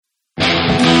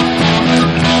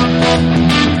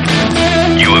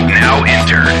Now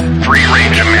enter Free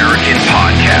Range American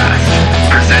Podcast,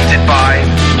 presented by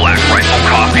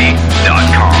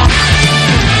BlackRifleCoffee.com.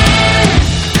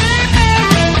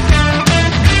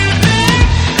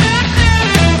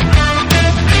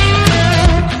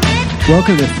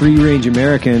 Welcome to Free Range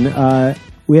American.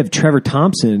 We have Trevor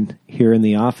Thompson here in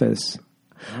the office.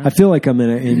 I feel like I'm in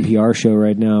an NPR show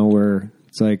right now where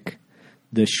it's like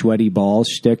the sweaty balls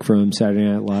shtick from Saturday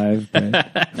Night Live.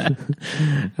 But,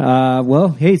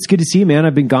 well, hey, it's good to see you, man.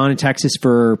 I've been gone in Texas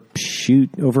for,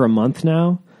 over a month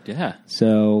now. Yeah.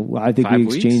 So I think 5 we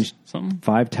weeks, exchanged something?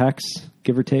 5 texts,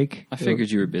 give or take. I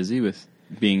figured you were busy with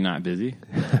being not busy.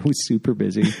 I was super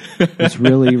busy. I was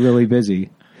really, really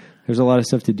busy. There's a lot of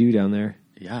stuff to do down there.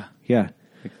 Yeah. Yeah.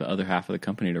 Like the other half of the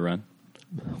company to run.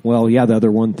 Well, yeah, the other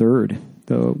 1/3.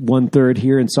 The 1/3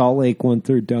 here in Salt Lake,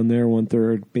 1/3 down there,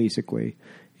 1/3 basically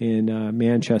in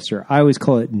Manchester. I always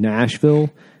call it Nashville,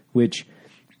 which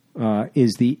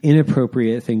is the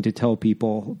inappropriate thing to tell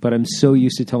people. But I'm so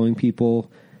used to telling people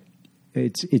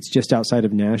it's just outside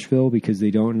of Nashville because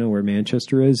they don't know where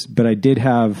Manchester is. But I did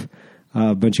have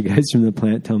a bunch of guys from the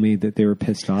plant tell me that they were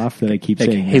pissed off that I keep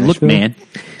saying hey, Nashville. look, man.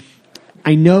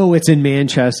 I know it's in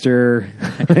Manchester.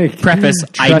 Preface,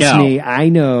 I know. Trust me, I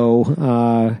know.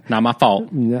 Not my fault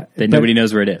that nobody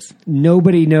knows where it is.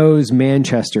 Nobody knows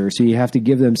Manchester, so you have to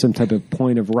give them some type of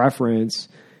point of reference.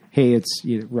 Hey, it's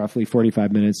roughly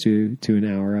 45 minutes to an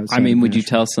hour outside. I mean, would you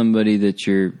Nashville. tell somebody that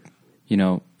you're,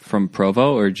 from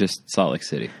Provo or just Salt Lake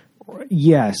City?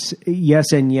 Yes,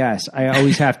 and yes. I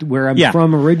always have to, where I'm Yeah.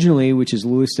 from originally, which is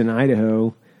Lewiston,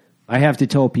 Idaho, I have to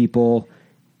tell people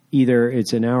either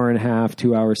it's an hour and a half,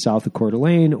 2 hours south of Coeur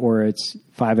d'Alene, or it's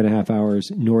 5.5 hours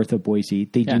north of Boise.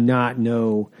 They do not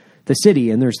know the city,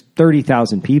 and there's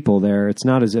 30,000 people there. It's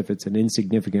not as if it's an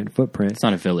insignificant footprint. It's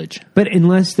not a village. But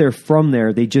unless they're from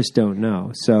there, they just don't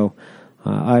know. So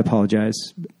I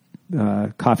apologize.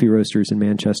 Coffee roasters in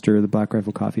Manchester, the Black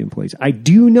Rifle Coffee employees. I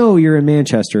do know you're in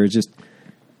Manchester.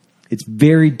 It's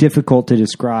very difficult to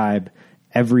describe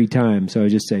every time. So I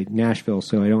just say Nashville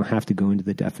so I don't have to go into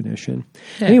the definition.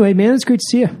 Yeah. Anyway, man, it's great to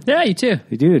see you. Yeah, you too.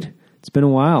 Hey, dude, it's been a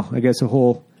while. I guess a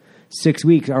whole 6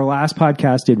 weeks. Our last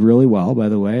podcast did really well, by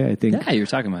the way. I think. Yeah, you were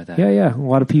talking about that. Yeah. A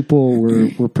lot of people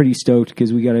were pretty stoked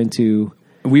because we got into...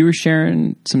 We were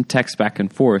sharing some text back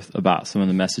and forth about some of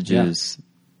the messages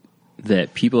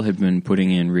that people had been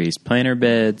putting in raised planter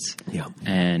beds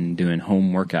and doing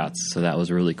home workouts. So that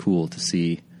was really cool to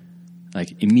see. Like,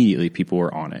 immediately people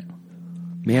were on it.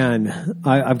 Man,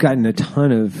 I've gotten a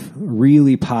ton of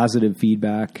really positive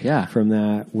feedback from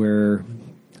that where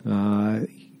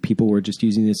people were just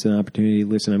using this as an opportunity.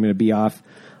 Listen, I'm going to be off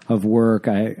of work.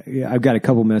 I've got a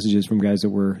couple messages from guys that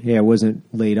were, hey, I wasn't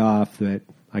laid off, that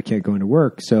I can't go into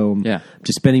work. So I'm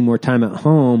just spending more time at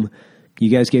home. You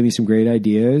guys gave me some great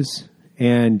ideas.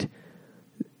 And,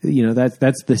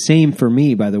 that's the same for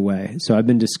me, by the way. So I've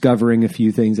been discovering a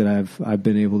few things that I've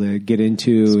been able to get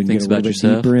into and get a little bit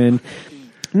deeper in.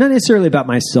 Not necessarily about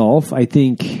myself. I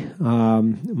think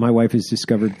my wife has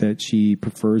discovered that she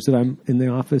prefers that I'm in the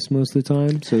office most of the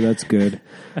time, so that's good.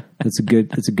 That's a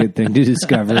good thing to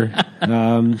discover.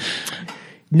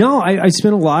 No, I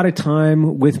spend a lot of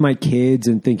time with my kids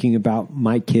and thinking about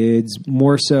my kids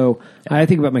more so. I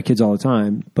think about my kids all the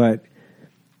time, but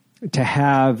to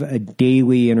have a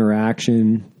daily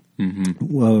interaction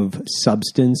of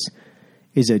substance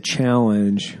is a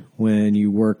challenge when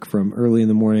you work from early in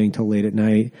the morning till late at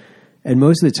night. And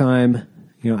most of the time,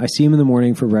 I see him in the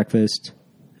morning for breakfast,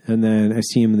 and then I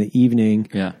see him in the evening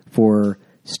for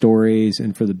stories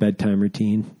and for the bedtime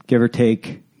routine. Give or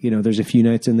take, there's a few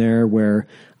nights in there where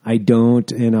I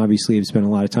don't, and obviously I've spent a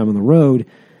lot of time on the road.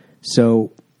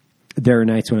 So there are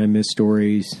nights when I miss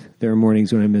stories. There are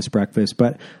mornings when I miss breakfast.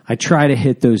 But I try to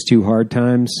hit those 2 hard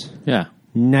times. Yeah.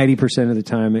 90% of the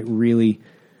time,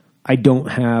 I don't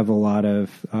have a lot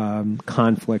of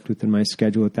conflict within my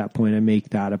schedule at that point. I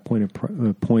make that a point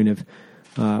of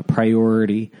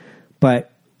priority.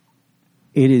 But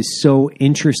it is so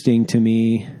interesting to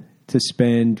me to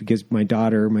spend, because my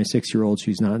daughter, my 6-year-old,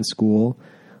 she's not in school.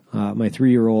 My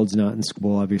 3-year-old's not in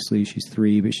school. Obviously, she's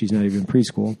 3, but she's not even in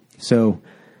preschool. So,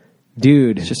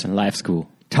 dude, it's just in life school.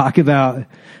 Talk about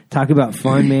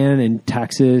fun, man. In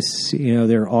Texas,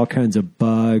 there are all kinds of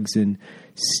bugs and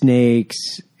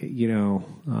snakes,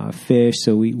 fish.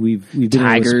 So we've been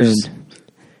tigers.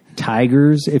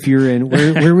 Tigers. If you're in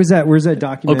where was that? Where's that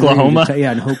documentary? Oklahoma.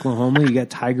 In Oklahoma. You got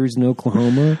tigers in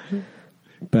Oklahoma.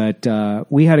 But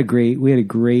we had a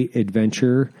great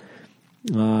adventure.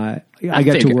 I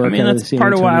got to work. That's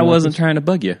part of why I wasn't trying to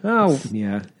bug you. Oh,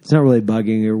 yeah. It's not really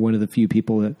bugging. You're one of the few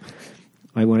people that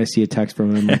want to see a text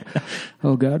from him. Like,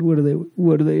 oh God,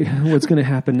 what's going to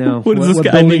happen now? What does this what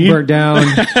guy building need? burnt down?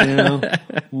 You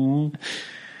know?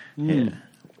 Yeah.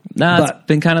 No, it's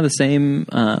been kind of the same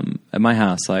at my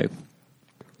house. I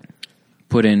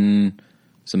put in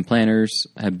some planters.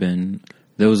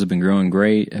 Those have been growing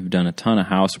great. Have done a ton of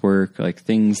housework, like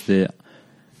things that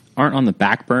aren't on the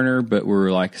back burner, but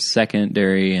were like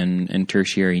secondary and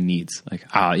tertiary needs. Like,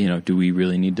 do we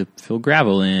really need to fill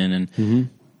gravel in? And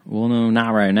well, no,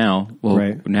 not right now. Well,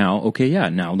 Right. now, okay, yeah,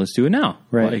 now let's do it now.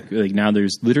 Right. Like now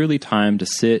there's literally time to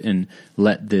sit and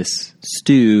let this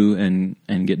stew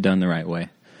and get done the right way.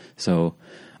 So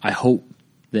I hope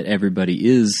that everybody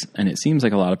is, and it seems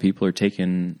like a lot of people are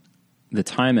taking the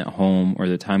time at home or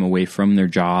the time away from their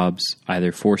jobs,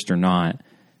 either forced or not,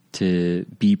 to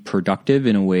be productive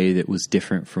in a way that was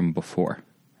different from before.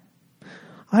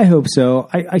 I hope so.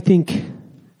 I think,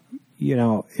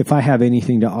 if I have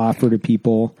anything to offer to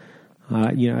people,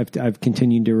 I've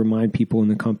continued to remind people in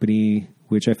the company,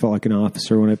 which I felt like an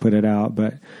officer when I put it out,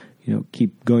 but,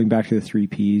 keep going back to the 3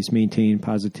 Ps: maintain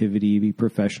positivity, be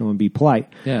professional, and be polite.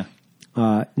 Yeah.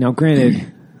 Now,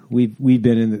 granted, we've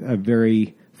been in a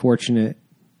very fortunate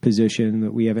position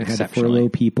that we haven't had to furlough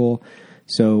people.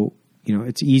 So,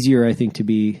 it's easier, I think,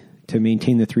 to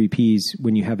maintain the 3 Ps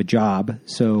when you have a job.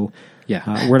 So,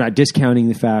 Yeah. we're not discounting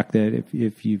the fact that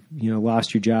if you've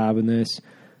lost your job in this.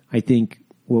 I think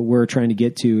what we're trying to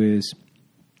get to is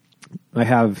I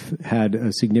have had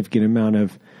a significant amount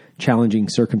of challenging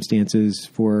circumstances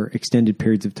for extended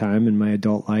periods of time in my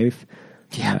adult life.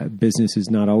 Yeah. Business has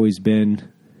not always been,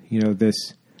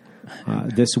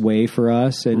 this way for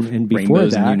us. And before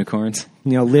Rainbows that, and unicorns.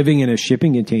 living in a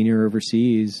shipping container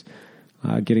overseas,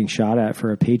 getting shot at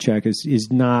for a paycheck is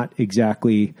not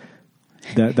exactly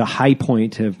the high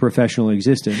point of professional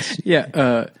existence.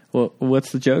 Yeah. Well,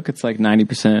 what's the joke? It's like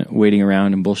 90% waiting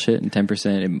around and bullshit, and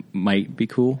 10% it might be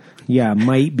cool. Yeah,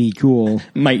 might be cool.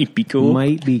 Might be cool.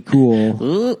 Might be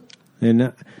cool.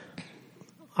 And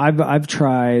I've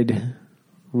tried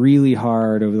really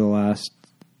hard over the last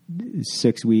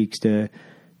 6 weeks to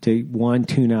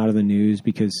tune out of the news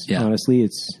because honestly,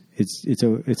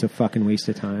 it's a fucking waste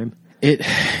of time.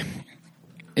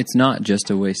 It's not just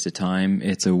a waste of time.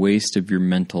 It's a waste of your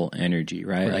mental energy,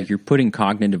 right? Like you're putting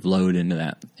cognitive load into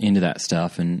that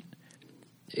stuff, and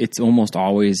it's almost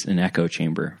always an echo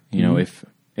chamber. If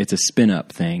it's a spin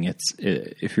up thing,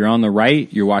 if you're on the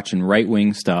right, you're watching right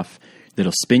wing stuff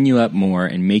that'll spin you up more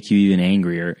and make you even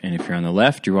angrier. And if you're on the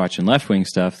left, you're watching left wing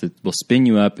stuff that will spin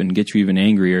you up and get you even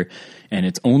angrier. And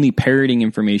it's only parroting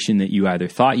information that you either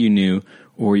thought you knew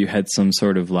or you had some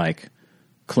sort of like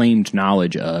claimed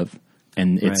knowledge of.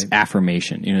 And it's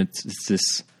affirmation. It's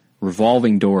this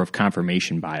revolving door of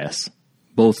confirmation bias,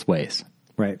 both ways.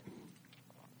 Right.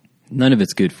 None of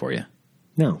it's good for you.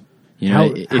 No. How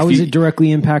is it directly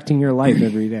impacting your life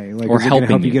every day? Like, Or is it going to help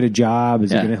helping you you. get a job?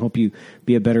 Is it going to help you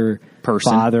be a better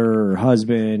Person. father or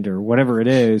husband or whatever it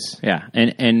is? Yeah,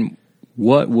 and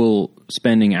what will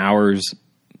spending hours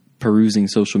perusing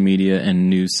social media and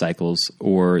news cycles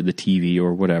or the TV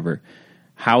or whatever,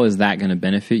 how is that going to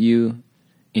benefit you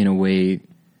in a way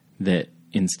that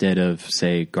instead of,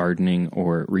 say, gardening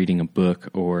or reading a book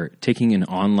or taking an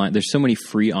online... There's so many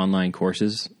free online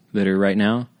courses that are right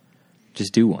now.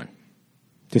 Just do one.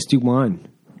 Just do one.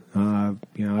 I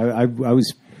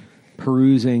was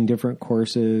perusing different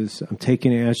courses. I'm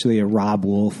taking actually a Rob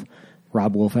Wolf.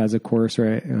 Rob Wolf has a course,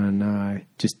 right, on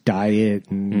just diet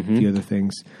and a few other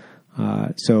things.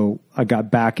 So I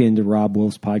got back into Rob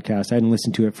Wolf's podcast. I hadn't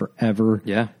listened to it forever.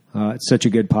 Yeah. It's such a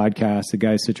good podcast. The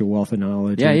guy's such a wealth of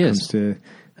knowledge Yeah, when he it is. comes to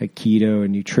like keto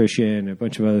and nutrition and a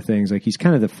bunch of other things. Like he's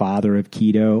kind of the father of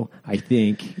keto, I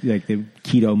think, like the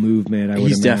keto movement.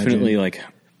 He's imagine. definitely like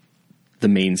the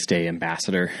mainstay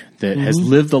ambassador that has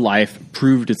lived the life,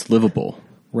 proved it's livable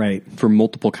right. for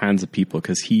multiple kinds of people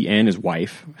because he and his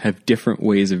wife have different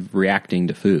ways of reacting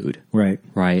to food. Right.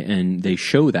 Right. And they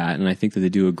show that. And I think that they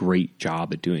do a great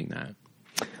job at doing that.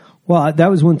 Well, that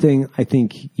was one thing I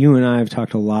think you and I have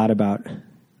talked a lot about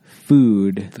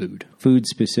food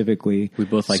specifically. We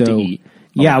both like to eat.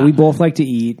 Yeah, we both like to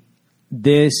eat.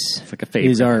 This like a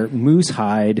favorite. is our moose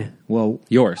hide. Well,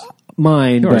 Yours.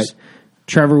 mine, Yours. but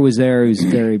Trevor was there. He was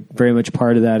very, very much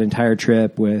part of that entire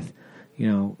trip with,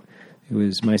 it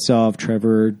was myself,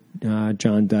 Trevor,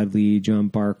 John Dudley, John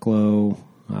Barklow,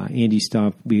 Andy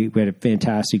Stump. We had a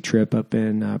fantastic trip up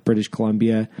in British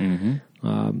Columbia. Mm-hmm.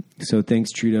 So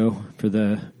thanks, Trudeau, for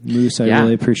the moose. I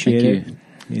really appreciate thank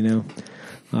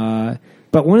it.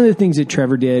 But one of the things that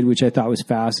Trevor did, which I thought was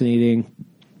fascinating,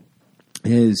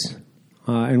 is,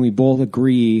 and we both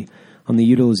agree on the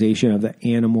utilization of the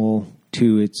animal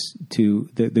to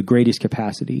the greatest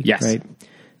capacity. Yes. Right.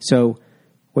 So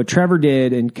what Trevor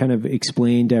did and kind of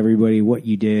explained to everybody what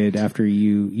you did after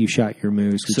you shot your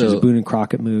moose, which is a Boone and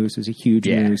Crockett moose. It was a huge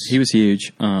moose. He was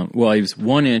huge. Well, he was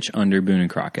 1 inch under Boone and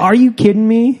Crockett. Are you kidding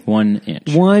me? 1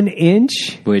 inch. 1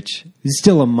 inch? Which is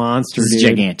still a monster, is dude.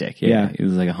 gigantic. Yeah. It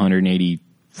was like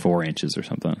 184 inches or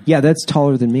something. Yeah, that's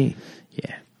taller than me.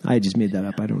 Yeah. I just made that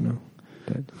up. I don't know.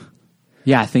 But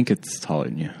yeah, I think it's taller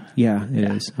than you. Yeah,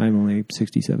 it is. I'm only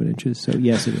 67 inches, so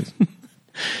yes, it is.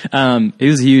 It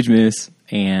was a huge moose,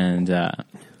 and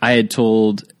I had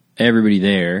told everybody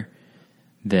there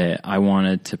that I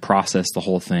wanted to process the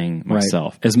whole thing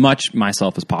myself, as much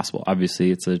myself as possible. Obviously,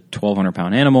 it's a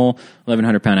 1,200-pound animal,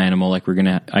 1,100-pound animal. Like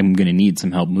I'm gonna need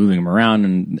some help moving them around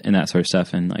and that sort of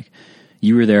stuff. And like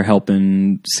you were there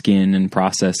helping skin and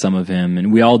process some of him,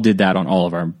 and we all did that on all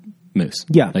of our moose.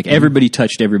 Yeah, like everybody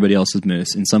touched everybody else's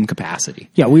moose in some capacity.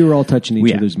 Yeah, we were all touching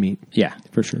each other's meat. Yeah,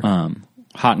 for sure.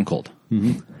 Hot and cold.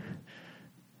 Mm-hmm.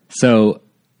 So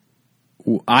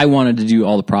I wanted to do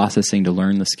all the processing to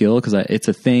learn the skill because it's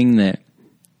a thing that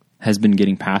has been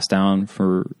getting passed down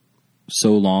for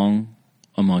so long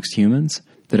amongst humans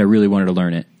that I really wanted to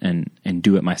learn it and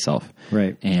do it myself.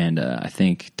 Right. And I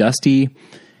think Dusty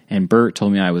and Bert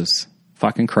told me I was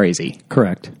fucking crazy.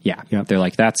 Correct. Yeah. Yep. They're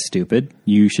like, that's stupid.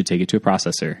 You should take it to a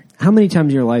processor. How many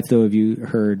times in your life, though, have you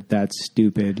heard that's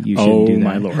stupid? You shouldn't do that. Oh,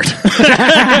 my Lord.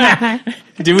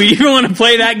 Do we even want to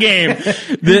play that game?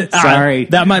 Sorry.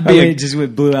 That might be it just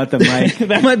blew out the mic.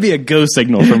 That might be a go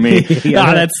signal for me. Yeah.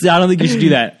 I don't think you should do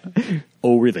that.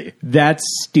 Oh, really? That's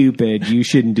stupid. You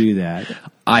shouldn't do that.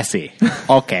 I see.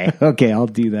 Okay. Okay, I'll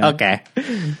do that. Okay.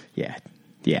 Yeah.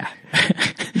 Yeah.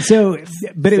 So,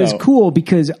 but it was cool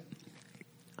because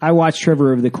I watched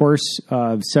Trevor over the course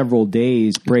of several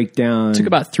days break down. It took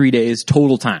about 3 days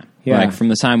total time. Yeah. Like from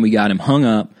the time we got him hung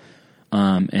up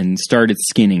and started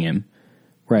skinning him.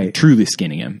 Right. Truly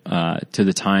skinning him to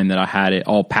the time that I had it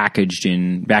all packaged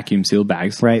in vacuum sealed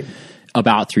bags. Right.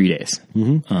 About 3 days.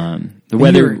 Mm-hmm. The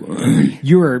weather.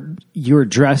 You were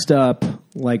dressed up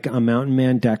like a mountain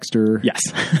man Dexter. Yes.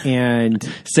 And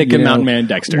Sick and mountain man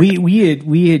Dexter.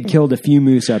 We had killed a few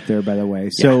moose up there, by the way.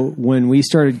 So when we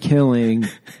started killing,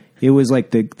 it was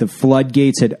like the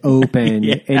floodgates had opened,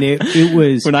 and it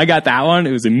was. When I got that one,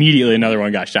 it was immediately another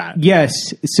one got shot.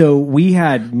 Yes. So we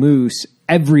had moose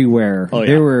everywhere. Oh, yeah.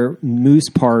 There were moose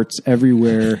parts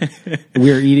everywhere.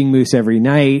 We were eating moose every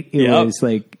night. It was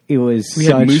like we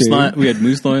had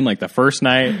moose loin like the first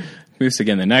night, moose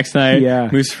again the next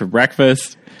night, moose for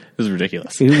breakfast. It was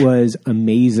ridiculous. It was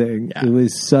amazing. Yeah. It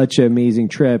was such an amazing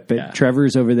trip. But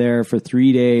Trevor's over there for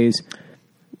 3 days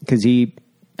because the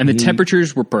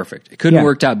temperatures were perfect. It couldn't have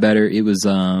worked out better. It was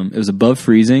above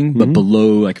freezing, but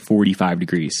below like 45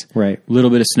 degrees. Right. A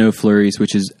little bit of snow flurries,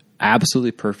 which is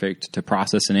absolutely perfect to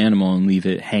process an animal and leave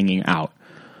it hanging out,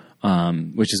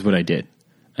 which is what I did.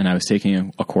 And I was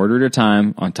taking a quarter at a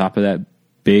time on top of that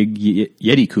big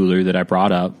Yeti cooler that I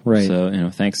brought up. Right. So,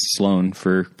 thanks Sloan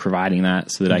for providing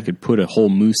that so that I could put a whole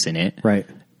moose in it. Right.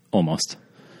 Almost.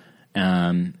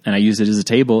 And I used it as a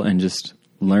table and just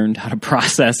learned how to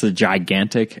process a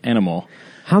gigantic animal.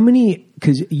 How many?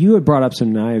 Because you had brought up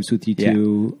some knives with you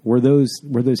too. Yeah. Were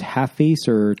those half face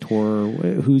or Tor?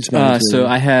 Whose knives? So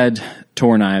I had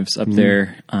Tor knives up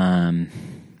there, and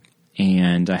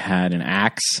I had an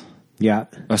axe. Yeah,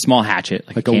 a small hatchet,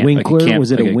 like a Winkler.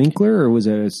 Was it a Winkler or was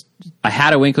it? I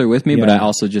had a Winkler with me, but I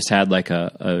also just had like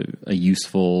a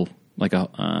useful like a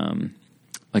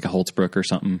Holtzbrook or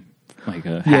something. Like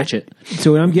a hatchet.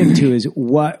 So what I'm getting to is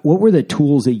what were the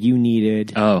tools that you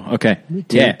needed? Oh, okay.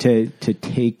 To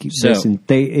take this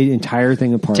entire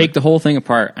thing apart. Take the whole thing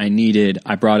apart.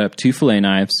 I brought up 2 fillet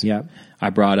knives. Yeah. I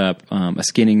brought up a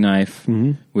skinning knife,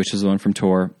 which is the one from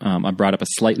Tor. I brought up a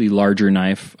slightly larger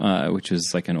knife, which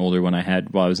is like an older one I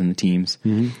had while I was in the teams.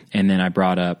 Mm-hmm. And then I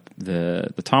brought up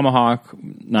the tomahawk,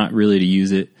 not really to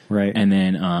use it. Right. And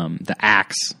then the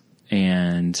axe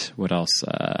and what else?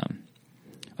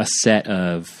 A set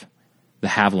of the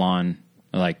Havalon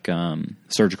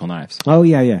surgical knives. Oh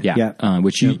yeah.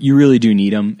 Which you really do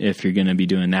need them if you're going to be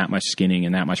doing that much skinning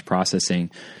and that much processing,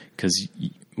 because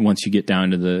once you get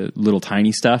down to the little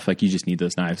tiny stuff, like you just need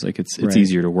those knives. Like it's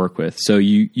easier to work with. So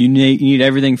you need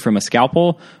everything from a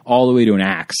scalpel all the way to an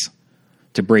axe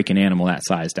to break an animal that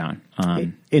size down.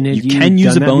 And you can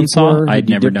use a bone saw. I'd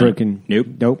never done it.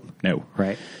 Nope. No.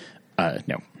 Right.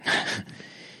 No.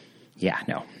 Yeah.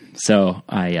 No. So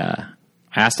I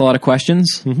asked a lot of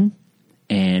questions,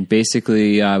 and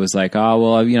basically I was like,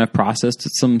 I've processed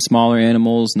some smaller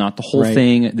animals, not the whole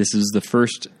thing. This is the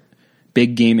first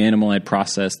big game animal I'd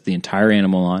processed the entire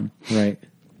animal on. Right.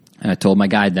 And I told my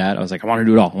guide that. I was like, I want to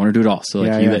do it all. So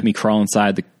like he let me crawl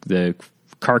inside the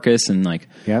carcass and like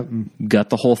gut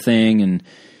the whole thing. And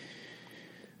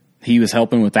he was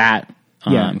helping with that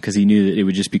because he knew that it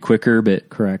would just be quicker. But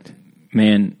correct.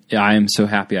 Man, I am so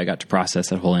happy I got to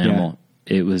process that whole animal.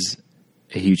 Yeah. It was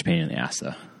a huge pain in the ass,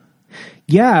 though.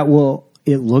 Yeah, well,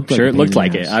 it looked like it looked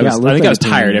like it. I think I was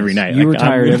tired every night. You were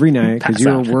tired every night because you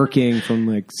were working from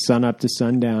like sun up to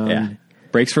sundown. Yeah,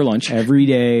 breaks for lunch every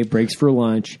day. Breaks for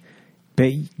lunch.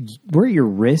 But were your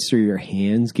wrists or your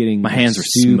hands getting? My hands were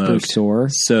super sore,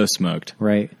 so smoked.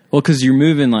 Right. Well, because you're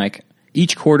moving like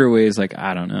each quarter weighs like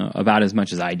I don't know about as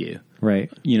much as I do.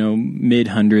 Right. You know, mid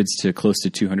hundreds to close to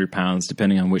 200 pounds,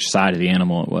 depending on which side of the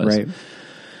animal it was. Right.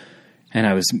 And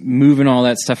I was moving all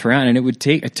that stuff around, and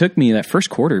it took me, that first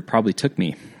quarter probably took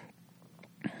me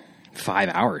 5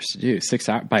 hours to do, 6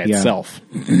 hours by itself.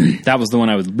 That was the one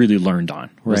I was really learned on,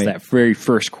 was that very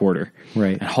first quarter.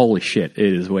 Right. And holy shit,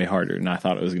 it is way harder than I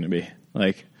thought it was going to be.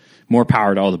 Like, more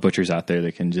power to all the butchers out there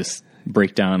that can just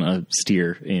break down a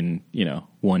steer in,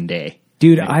 one day.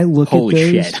 Dude, like, I look holy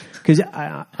at those shit. because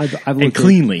I've looked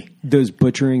cleanly at those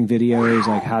butchering videos,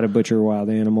 like how to butcher wild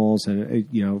animals, and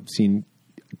seen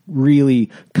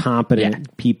really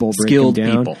competent people break skilled them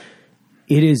down. People.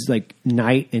 It is like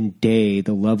night and day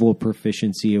the level of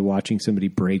proficiency of watching somebody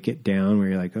break it down. Where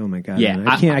you're like, oh my god, man,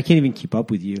 I can't even keep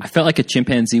up with you. I felt like a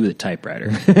chimpanzee with a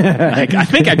typewriter. Like, I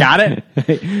think I got it.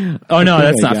 Oh no,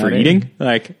 that's not for eating.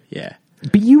 Like, yeah.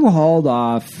 But you hauled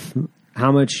off.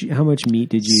 How much meat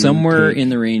did you? Somewhere take? in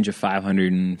the range of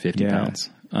 550 pounds.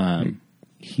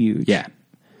 Huge. Yeah.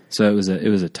 So it was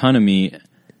a ton of meat,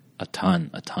 a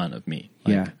ton of meat.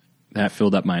 Like, that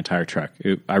filled up my entire truck.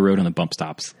 I rode on the bump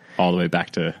stops all the way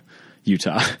back to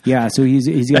Utah. Yeah. So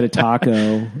he's got a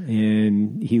taco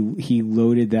and he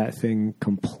loaded that thing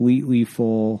completely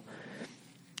full.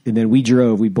 And then we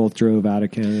both drove out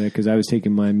of Canada because I was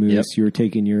taking my moose. Yep. You were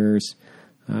taking yours.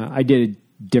 I did it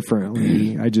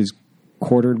differently. I just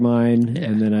quartered mine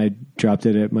and then I dropped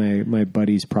it at my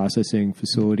buddy's processing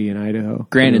facility in Idaho.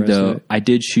 Granted, though, I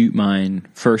did shoot mine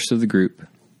first of the group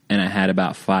and I had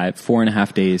about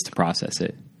 4.5 days to process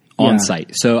it on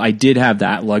site. So I did have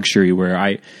that luxury where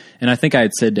I think I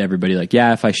had said to everybody, like,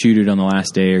 yeah, if I shoot it on the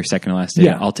last day or second to last day,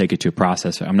 I'll take it to a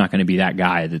processor. I'm not going to be that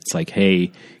guy that's like,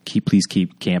 hey, please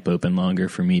keep camp open longer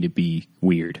for me to be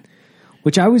weird.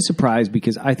 Which I was surprised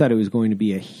because I thought it was going to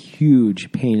be a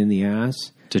huge pain in the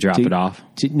ass. To drop it off?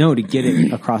 To get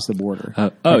it across the border. I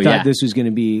thought this was going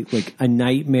to be like a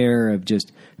nightmare of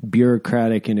just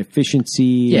bureaucratic inefficiency.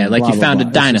 Yeah, like you found a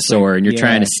dinosaur and you're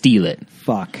trying to steal it.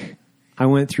 Fuck. I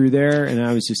went through there and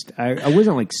I was just, I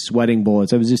wasn't like sweating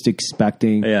bullets. I was just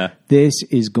expecting this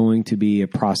is going to be a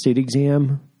prostate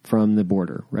exam from the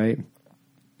border, right?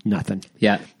 Nothing.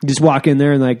 Yeah. You just walk in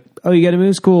there and like, oh, you got a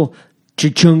moose? Cool.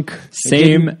 Chunk.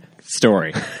 Same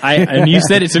story. And you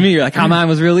said it to me. You're like, how mine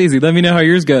was real easy. Let me know how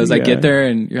yours goes. I get there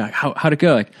and you're like, how'd it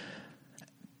go? Like,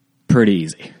 pretty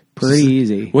easy. Pretty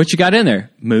easy. What you got in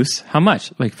there? Moose. How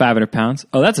much? Like 500 pounds.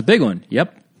 Oh, that's a big one.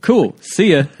 Yep. Cool.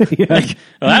 See ya. Like,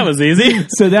 well, that was easy.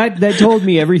 So that told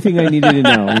me everything I needed to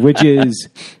know, which is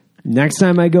next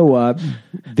time I go up,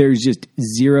 there's just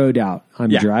zero doubt. I'm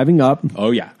driving up.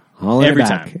 Oh yeah. Every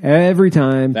time. Every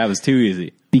time. That was too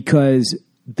easy. Because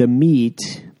the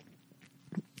meat,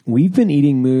 we've been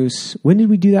eating moose. When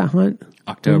did we do that hunt?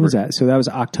 October. When was that? So that was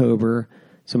October.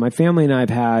 So my family and I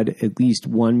have had at least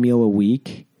one meal a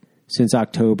week since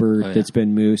October that's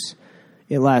been moose.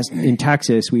 It lasts in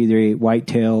Texas. We either ate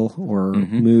whitetail or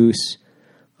moose.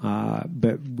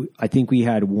 But I think we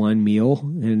had one meal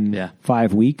in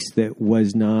 5 weeks that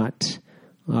was not,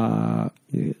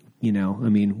 wildish.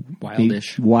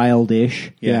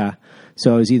 Yeah.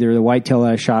 So it was either the whitetail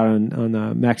that I shot on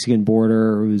the Mexican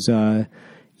border, or it was, the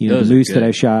moose that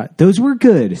I shot. Those were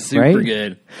good, right? Super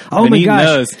good. Oh my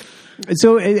gosh.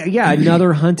 So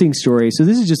another hunting story. So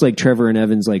this is just like Trevor and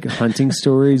Evan's like hunting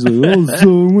stories. Like,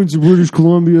 so I went to British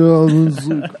Columbia.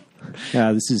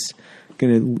 This is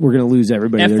we're gonna lose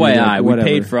everybody. FYI, we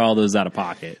paid for all those out of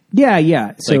pocket.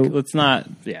 Yeah. So like, let's not.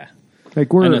 Yeah.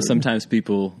 Like I know sometimes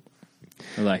people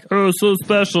are like, "Oh, it's so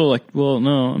special." Like, well,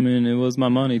 no. I mean, it was my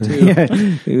money too. Yeah,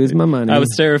 it was my money. I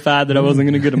was terrified that I wasn't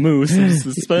going to get a moose. It's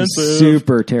expensive.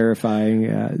 Super terrifying.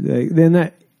 Yeah.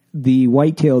 Then the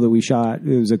whitetail that we shot,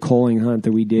 it was a culling hunt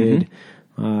that we did.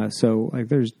 So like,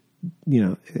 there's,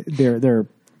 there are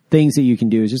things that you can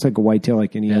do. It's just like a whitetail,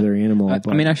 like any other animal. I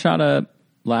mean, I shot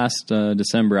last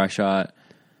December. I shot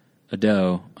a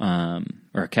doe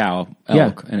or a cow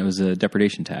elk, and it was a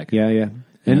depredation tag. Yeah.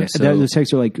 And those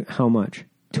tags are like how much?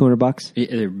 $200?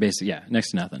 They're basically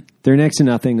next to nothing. They're next to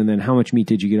nothing. And then how much meat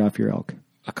did you get off your elk?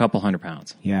 A couple 100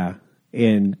 pounds. Yeah.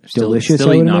 and delicious, I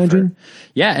would imagine.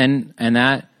 Yeah, and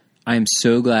that I am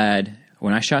so glad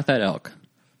when I shot that elk,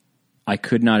 I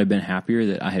could not have been happier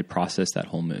that I had processed that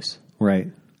whole moose. Right.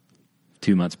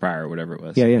 2 months prior or whatever it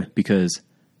was. Yeah. Because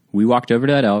we walked over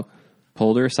to that elk,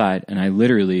 pulled her aside, and I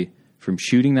literally, from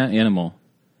shooting that animal,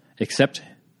 except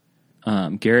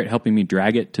Garrett helping me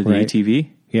drag it to the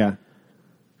ATV,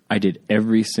 I did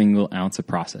every single ounce of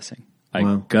processing.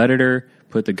 I gutted her,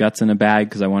 put the guts in a bag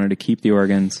because I wanted to keep the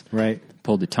organs. Right.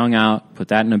 Pulled the tongue out, put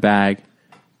that in a bag,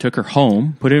 took her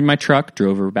home, put it in my truck,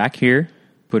 drove her back here,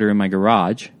 put her in my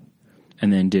garage,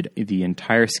 and then did the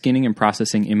entire skinning and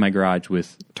processing in my garage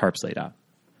with tarps laid out.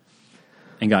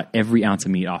 And got every ounce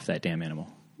of meat off that damn animal.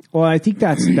 Well, I think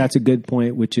that's a good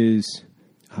point, which is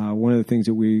one of the things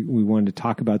that we wanted to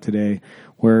talk about today,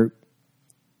 where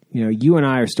you and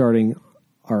I are starting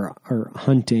our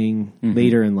hunting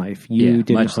later in life. You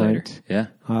didn't hunt. Later.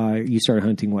 Yeah. You started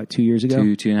hunting, 2 years ago?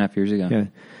 2.5 years ago. Yeah.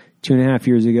 2.5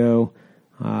 years ago.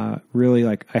 Really,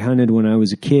 I hunted when I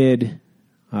was a kid.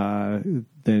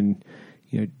 Then,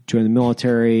 joined the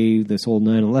military. This whole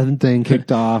 9/11 thing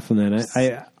kicked off, and then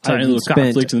I tiny little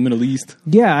conflict in the Middle East.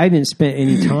 Yeah, I haven't spent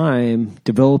any time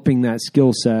developing that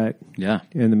skill set. Yeah.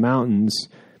 In the mountains,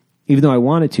 even though I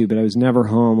wanted to, but I was never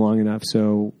home long enough.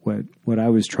 So what I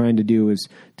was trying to do was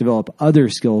develop other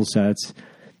skill sets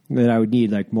that I would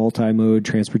need, like multi-mode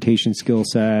transportation skill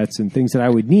sets and things that I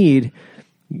would need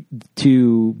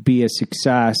to be a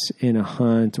success in a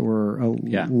hunt or a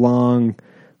long,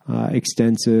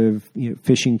 extensive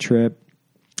fishing trip.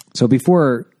 So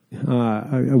before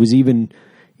I was even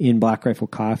in Black Rifle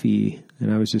Coffee,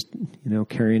 and I was just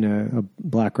carrying a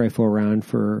Black Rifle around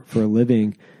for a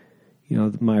living,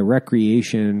 my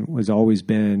recreation was always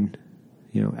been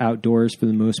outdoors for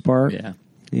the most part. Yeah.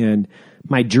 And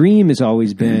my dream has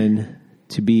always been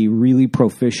to be really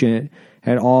proficient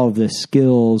at all of the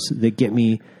skills that get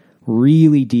me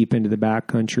really deep into the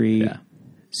backcountry,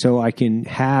 so I can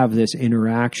have this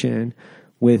interaction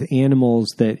with animals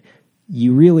that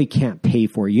you really can't pay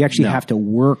for. You actually have to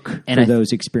work for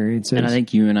those experiences. And I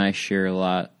think you and I share a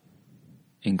lot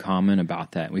in common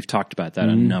about that. We've talked about that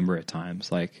a number of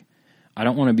times. I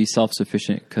don't want to be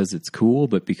self-sufficient because it's cool,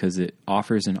 but because it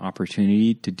offers an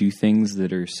opportunity to do things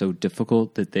that are so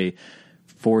difficult that they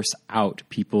force out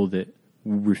people that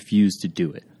refuse to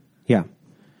do it. Yeah.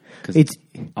 Because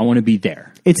I want to be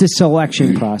there. It's a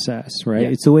selection process, right? Yeah.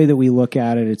 It's the way that we look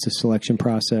at it. It's a selection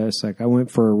process. I went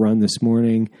for a run this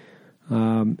morning,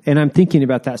 and I'm thinking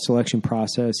about that selection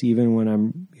process even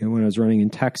when when I was running in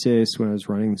Texas, when I was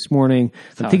running this morning.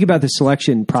 I'm thinking about the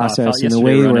selection process in a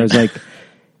way where I was like,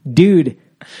 dude,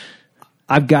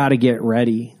 I've got to get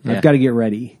ready. I've got to get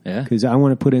ready because I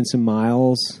want to put in some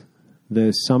miles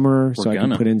this summer I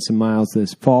can put in some miles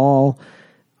this fall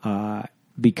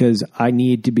because I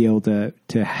need to be able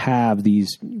to have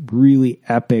these really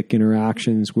epic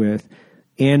interactions with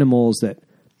animals that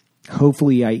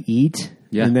hopefully I eat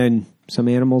and then some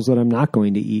animals that I'm not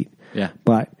going to eat. Yeah.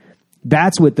 But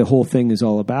that's what the whole thing is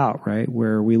all about, right?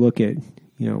 Where we look at,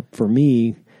 for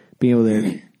me, being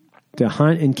able to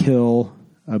hunt and kill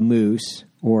a moose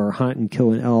or hunt and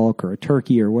kill an elk or a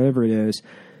turkey or whatever it is,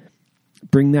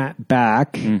 bring that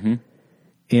back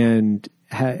and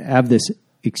have this,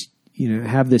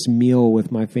 have this meal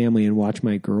with my family and watch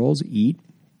my girls eat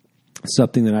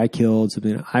something that I killed,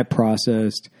 something that I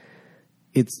processed.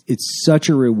 It's such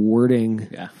a rewarding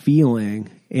feeling.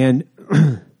 And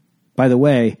by the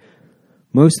way,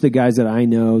 most of the guys that I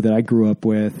know that I grew up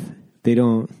with, they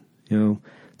don't,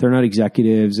 they're not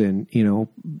executives in,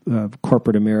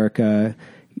 corporate America.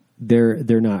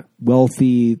 They're not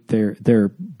wealthy.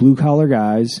 They're blue collar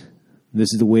guys.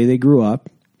 This is the way they grew up.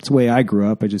 It's the way I grew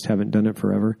up. I just haven't done it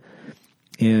forever.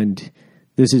 And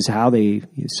this is how they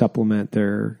supplement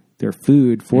their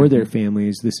food for their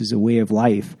families. This is a way of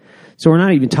life. So we're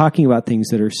not even talking about things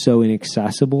that are so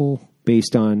inaccessible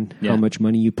based on how much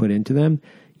money you put into them.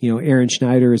 Aaron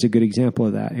Schneider is a good example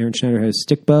of that. Aaron Schneider has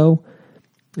stick bow,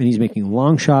 and he's making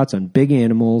long shots on big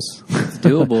animals. It's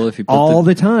doable if you put all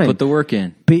the time. Put the work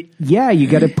in. But you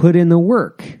got to put in the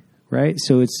work, right?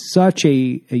 So it's such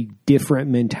a different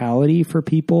mentality for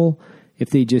people if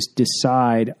they just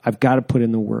decide, I've got to put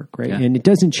in the work, right? Yeah. And it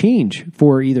doesn't change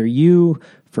for either you,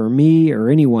 for me, or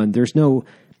anyone. There's no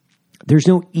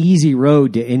easy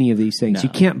road to any of these things. No. You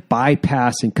can't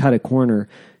bypass and cut a corner.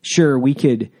 Sure, we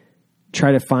could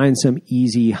try to find some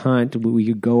easy hunt. We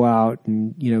could go out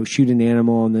and, shoot an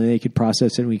animal and then they could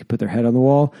process it and we could put their head on the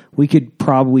wall. We could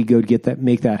probably go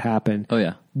make that happen. Oh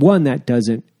yeah. One, that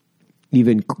doesn't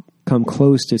even come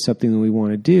close to something that we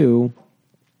want to do.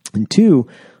 And two,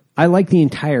 I like the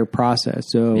entire process.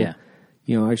 So,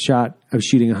 I shot I was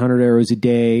shooting 100 arrows a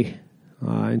day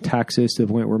in Texas to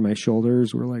the point where my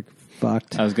shoulders were like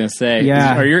fucked. I was going to say,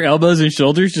 Yeah. are your elbows and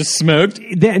shoulders just smoked?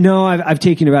 No, I've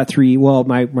taken about 3. Well,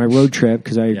 my road trip,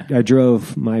 because I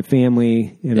drove my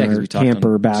family in Yeah, 'cause our we talked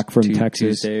camper on back from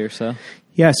Texas. Tuesday or so.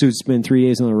 Yeah, so it's been 3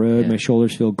 days on the road. Yeah. My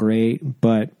shoulders feel great,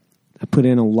 but I put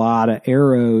in a lot of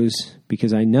arrows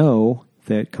because I know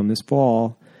that come this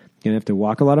fall, I'm going to have to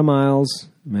walk a lot of miles.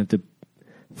 I'm going to have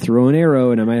to throw an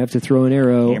arrow, and I might have to throw an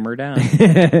arrow. Hammer down.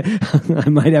 I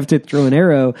might have to throw an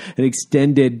arrow an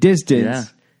extended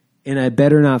distance, Yeah. and I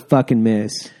better not fucking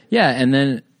miss. Yeah, and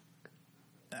then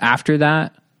after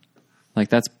that, like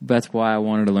that's why I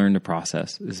wanted to learn the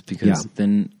process, is because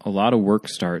then a lot of work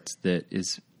starts that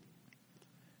is.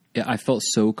 Yeah, I felt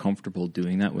so comfortable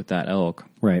doing that with that elk,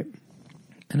 Right.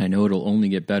 and I know it'll only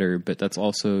get better. But that's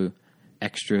also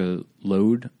extra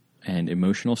load and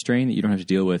emotional strain that you don't have to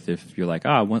deal with if you're like,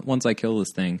 once I kill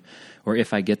this thing, or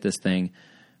if I get this thing,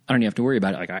 I don't even have to worry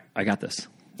about it. Like I got this.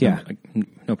 Yeah.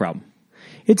 No problem.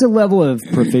 It's a level of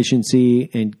proficiency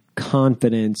and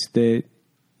confidence that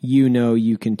you know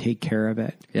you can take care of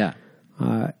it. Yeah.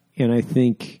 And I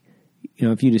think,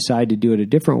 if you decide to do it a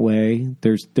different way,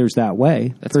 there's that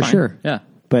way. That's for fine. sure. Yeah.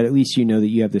 But at least you know that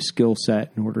you have the skill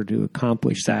set in order to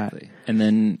accomplish that. And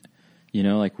then,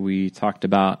 like we talked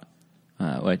about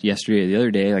yesterday or the other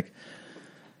day, like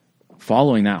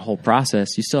following that whole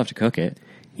process, you still have to cook it,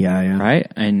 Yeah.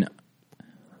 right? And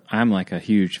I'm like a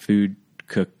huge food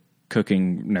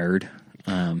cooking nerd.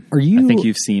 Are you? I think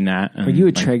you've seen that. Are you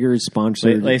a Traeger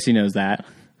sponsored? Lacey knows that.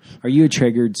 Are you a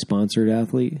Traeger sponsored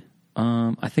athlete?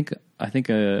 I think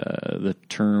the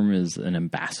term is an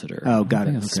ambassador. Oh, got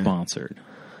it. It's Okay. sponsored.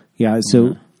 Yeah.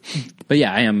 So, But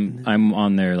yeah, I'm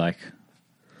on there like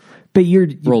but you're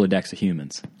Rolodex of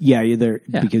humans. you're there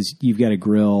Yeah. because you've got a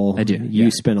grill. I do, You yeah.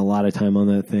 spend a lot of time on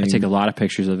that thing. I take a lot of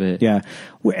pictures of it. Yeah,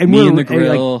 and Me and the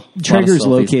grill, lot of Traeger's selfies.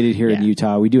 located here in Yeah.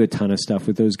 Utah. We do a ton of stuff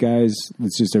with those guys.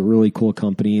 It's just a really cool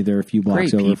company. They're a few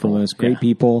blocks Great over from people. us. Great Yeah.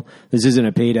 people. This isn't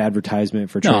a paid advertisement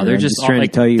for Traeger. No, they're I'm just trying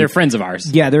like, to tell you. they're friends of ours.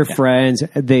 Yeah, they're friends.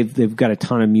 They've got a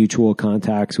ton of mutual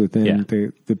contacts within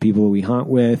Yeah. the people that we hunt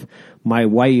with. My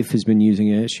wife has been using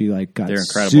it. She got They're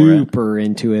incredible, super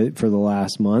into it for the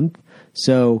last month.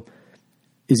 So,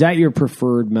 is that your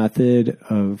preferred method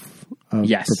of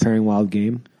Yes. preparing wild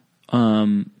game?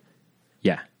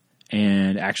 Yeah.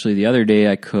 And actually the other day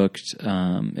I cooked,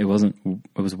 it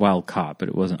was wild caught, but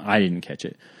I didn't catch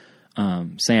it.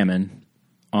 Salmon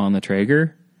on the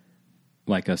Traeger,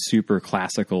 like a super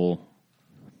classical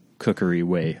cookery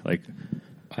way. Like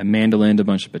I mandolined a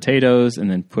bunch of potatoes and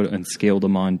then scaled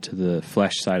them onto the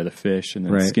flesh side of the fish and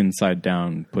then Right. skin side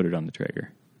down and put it on the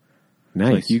Traeger.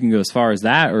 Nice. Like you can go as far as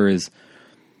that or as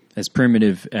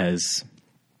primitive as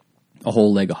a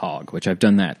whole leg of hog, which I've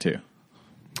done that too.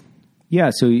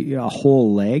 Yeah, so a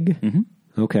whole leg?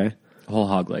 Mm-hmm. Okay. A whole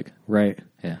hog leg. Right.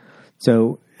 Yeah.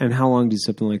 So, and how long does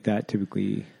something like that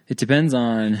typically? It depends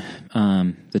on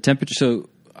the temperature. So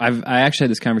I actually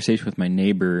had this conversation with my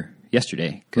neighbor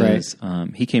yesterday because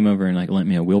he came over and lent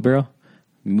me a wheelbarrow,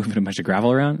 moving a bunch of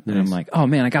gravel around. And I'm like, oh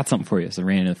man, I got something for you. So I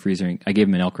ran into the freezer and I gave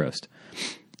him an elk roast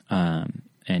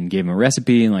and gave him a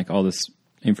recipe and all this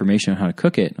information on how to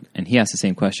cook it. And he asked the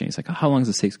same question. He's like, oh, how long does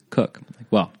this take to cook? I'm like,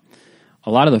 well, a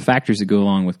lot of the factors that go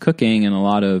along with cooking and a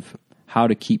lot of how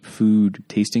to keep food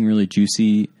tasting really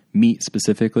juicy, meat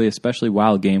specifically, especially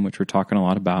wild game, which we're talking a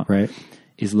lot about, Right.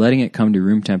 is letting it come to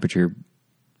room temperature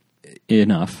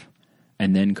enough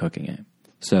and then cooking it.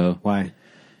 So Why?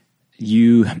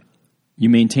 you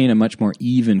maintain a much more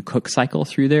even cook cycle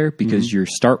through there because your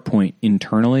start point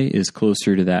internally is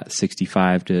closer to that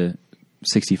 65 to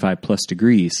 65 plus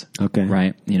degrees. Okay.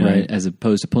 Right? Right. As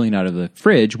opposed to pulling it out of the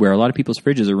fridge where a lot of people's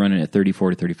fridges are running at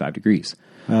 34 to 35 degrees.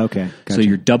 Okay. Gotcha. So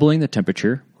you're doubling the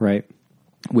temperature, right.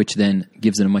 which then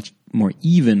gives it a much more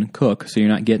even cook. So you're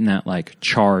not getting that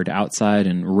charred outside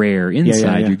and rare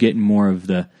inside. yeah. You're getting more of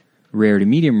the rare to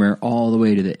medium rare all the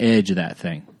way to the edge of that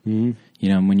thing.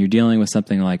 Mm-hmm. When you're dealing with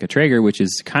something like a Traeger, which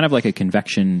is kind of like a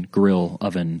convection grill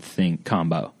oven thing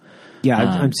combo. Yeah,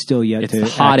 I'm still yet It's to the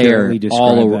hot air accurately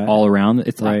describe that. all around.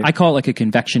 It's Right. I call it like a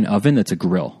convection oven that's a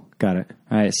grill. Got it.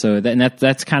 All right, so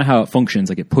that's kind of how it functions.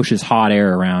 Like it pushes hot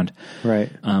air around, Right.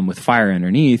 with fire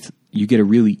underneath. You get a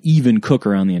really even cook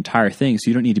around the entire thing, so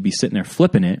you don't need to be sitting there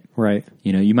flipping it. Right.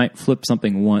 You might flip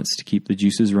something once to keep the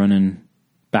juices running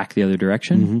back the other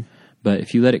direction, but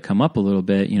if you let it come up a little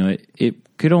bit, it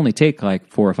could only take 4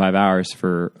 or 5 hours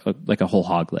for a whole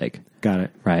hog leg. Got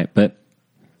it. Right, but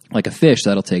like a fish,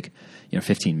 that'll take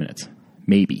 15 minutes,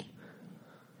 maybe.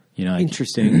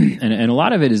 Interesting. And a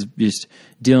lot of it is just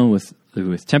dealing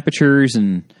with temperatures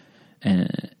and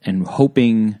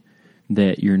hoping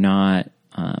that you're not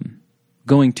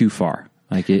going too far.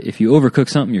 Like if you overcook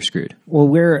something, you're screwed. Well,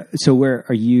 where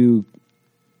are you?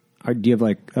 Do you have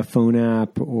like a phone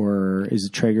app, or is the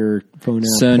Traeger phone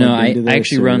app? So no, I into this,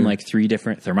 actually or? run like 3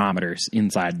 different thermometers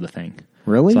inside the thing.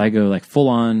 Really? So I go like full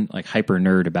on like hyper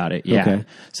nerd about it. Yeah. Okay.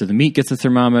 So the meat gets a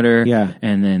thermometer. Yeah.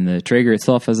 And then the Traeger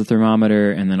itself has a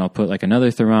thermometer, and then I'll put like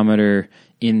another thermometer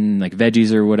in like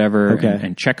veggies or whatever, Okay.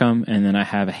 and check them. And then I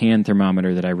have a hand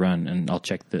thermometer that I run, and I'll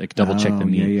check double check the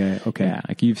meat. Yeah. Okay. Yeah.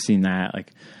 Like you've seen that.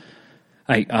 Like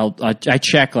I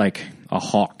check like a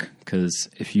hawk, because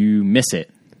if you miss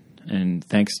it, and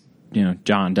thanks,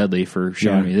 John Dudley for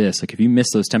showing me this. Like if you miss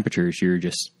those temperatures,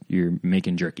 you're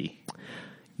making jerky.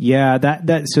 Yeah,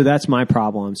 so that's my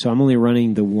problem. So I'm only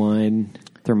running the one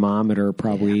thermometer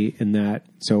probably in that.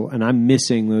 So, and I'm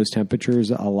missing those temperatures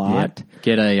a lot. Yep.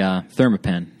 Get a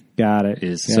Thermapen. Got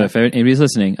it. So if anybody's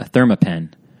listening, a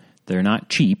Thermapen, they're not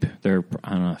cheap. They're,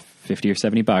 I don't know, $50 or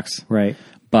 $70, Right.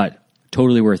 but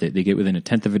totally worth it. They get within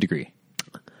 1/10 of a degree.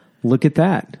 Look at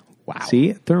that. Wow.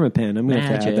 See, Thermapen. I'm going to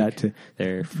have to add that to.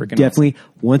 They're freaking Definitely.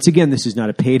 awesome. Once again, this is not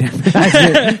a paid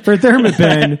advertisement for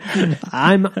Thermapen.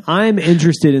 I'm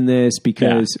interested in this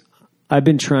because I've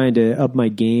been trying to up my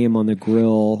game on the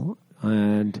grill,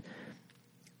 and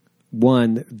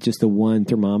just the one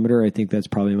thermometer. I think that's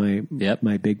probably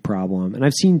my big problem. And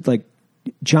I've seen like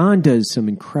John does some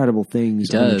incredible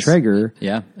things on the Traeger.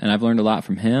 Yeah, and I've learned a lot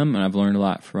from him, and I've learned a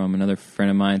lot from another friend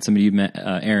of mine, somebody you met,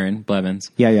 Erin Blevins.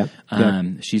 Yeah.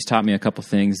 She's taught me a couple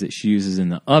things that she uses in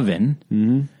the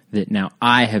oven that now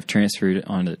I have transferred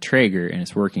onto the Traeger, and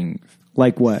it's working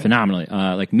Like what? phenomenally.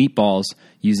 Like meatballs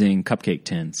using cupcake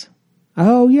tins.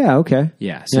 Oh, yeah, okay.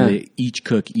 Yeah, so they each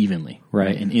cook evenly,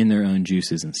 Right. And in their own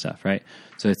juices and stuff, right?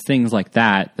 So it's things like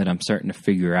that I'm starting to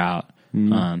figure out.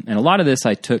 And a lot of this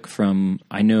I took from,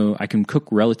 I know I can cook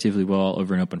relatively well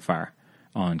over an open fire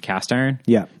on cast iron.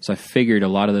 Yeah. So I figured a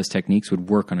lot of those techniques would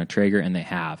work on a Traeger, and they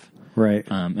have. Right.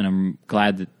 And I'm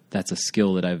glad that that's a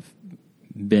skill that I've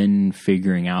been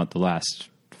figuring out the last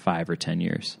 5 or 10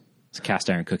 years. It's cast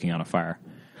iron cooking on a fire.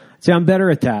 See, I'm better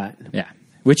at that. Yeah.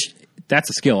 Which, that's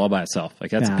a skill all by itself.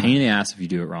 Like, that's Yeah. a pain in the ass if you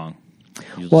do it wrong.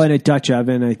 Well, in a Dutch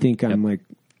oven, I think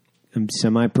I'm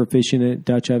semi-proficient at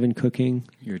Dutch oven cooking.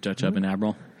 You're a Dutch oven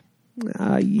admiral?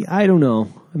 I don't know.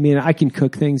 I mean, I can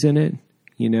cook things in it.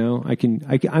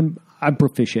 I'm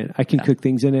proficient. I can cook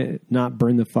things in it, not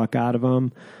burn the fuck out of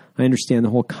them. I understand the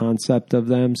whole concept of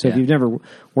them. So if you've never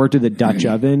worked with a Dutch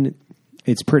oven,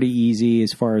 it's pretty easy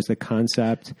as far as the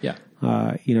concept. Yeah.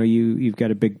 You've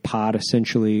got a big pot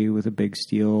essentially with a big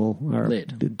steel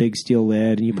lid. big steel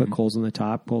lid, and you put coals on the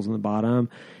top, coals on the bottom,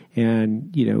 and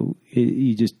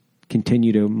you just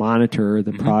continue to monitor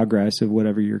the progress of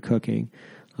whatever you're cooking.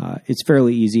 It's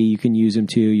fairly easy. You can use them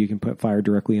too. You can put fire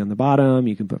directly on the bottom.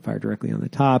 You can put fire directly on the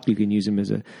top. You can use them as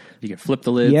a... You can flip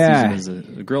the lids, use them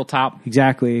as a grill top.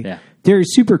 Exactly. Yeah. They're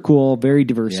super cool, very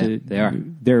diverse. Yeah, they are.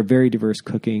 They're a very diverse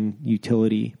cooking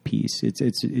utility piece. It's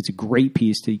a great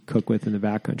piece to cook with in the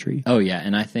backcountry. Oh, yeah.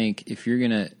 And I think if you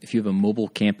have a mobile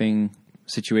camping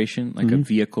situation, like a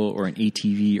vehicle or an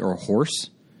ATV or a horse,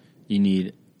 you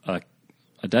need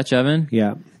a Dutch oven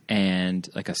and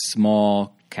like a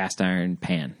small cast iron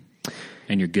pan,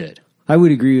 and you're good. I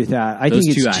would agree with that. I Those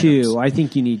think it's two items. two. I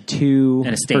think you need two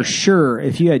And a stand. for sure.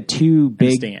 If you had two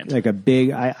big, stand. like a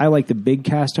big, I like the big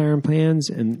cast iron pans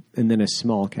and then a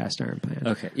small cast iron pan.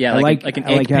 Okay. Yeah, I like an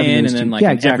I egg having pan those and then two. like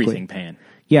an exactly. everything pan.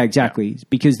 Yeah, exactly.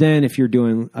 Because then if you're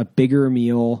doing a bigger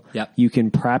meal, you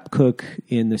can prep cook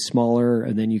in the smaller,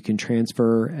 and then you can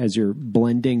transfer as you're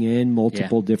blending in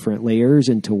multiple different layers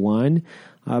into one.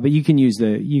 But you can use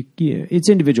it's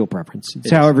individual preference.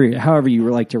 It's however you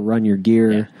like to run your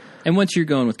gear. Yeah. And once you're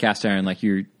going with cast iron, like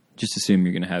you're just assume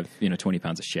you're going to have 20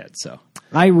 pounds of shit. So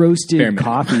I roasted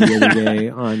coffee the other day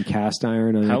on cast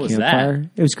iron on How a was campfire. that?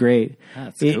 It was great.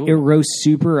 That's cool. It roasts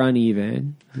super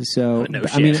uneven. So No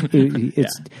I mean, shit.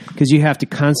 it's because you have to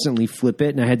constantly flip it.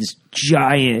 And I had this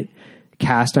giant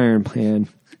cast iron pan,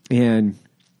 and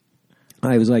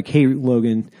I was like, "Hey,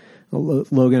 Logan."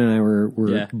 Logan and I were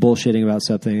bullshitting about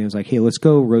something. I was like, "Hey, let's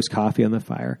go roast coffee on the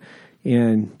fire."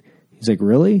 And he's like,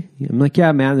 "Really?" I'm like,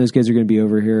 "Yeah, man, those guys are going to be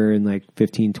over here in like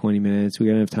 15, 20 minutes. We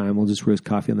got enough time. We'll just roast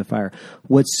coffee on the fire."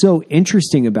 What's so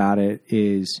interesting about it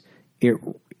is it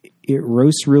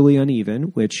roasts really uneven,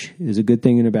 which is a good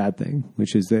thing and a bad thing,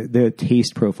 which is the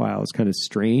taste profile is kind of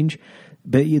strange.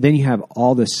 But then you have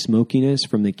all the smokiness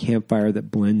from the campfire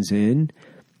that blends in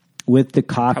with the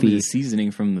coffee. Probably the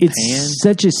seasoning from the pan. It's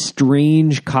such a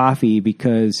strange coffee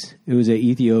because it was an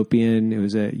Ethiopian, it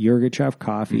was a Yirgacheffe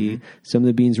coffee. Some of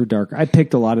the beans were darker. I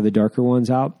picked a lot of the darker ones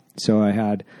out, so I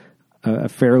had a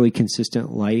fairly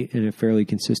consistent light and a fairly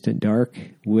consistent dark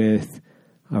with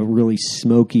a really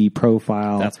smoky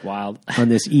profile. That's wild. On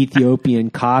this Ethiopian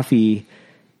coffee,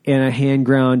 and I hand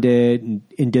ground it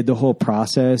and did the whole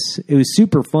process. It was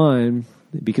super fun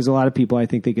because a lot of people, I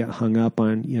think, they get hung up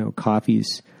on,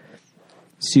 coffee's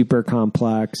super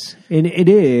complex, and it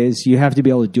is. You have to be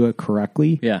able to do it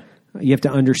correctly. Yeah. You have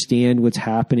to understand what's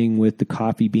happening with the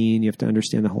coffee bean. You have to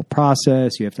understand the whole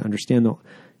process. You have to understand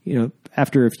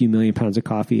after a few million pounds of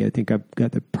coffee, I think I've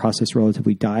got the process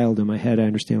relatively dialed in my head. I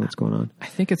understand what's going on. I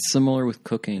think it's similar with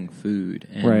cooking food.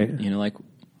 And, right.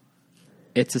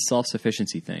 It's a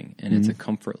self-sufficiency thing, and it's a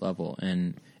comfort level.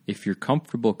 And if you're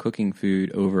comfortable cooking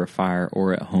food over a fire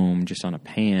or at home just on a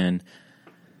pan,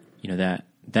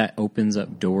 that opens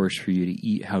up doors for you to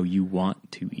eat how you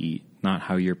want to eat, not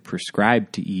how you're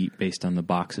prescribed to eat based on the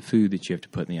box of food that you have to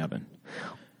put in the oven.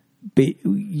 But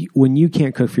when you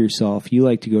can't cook for yourself, you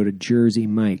like to go to Jersey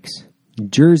Mike's.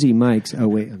 Jersey Mike's. Oh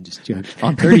wait, I'm just joking.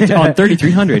 on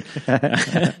 3300.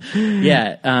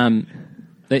 Yeah,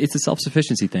 it's a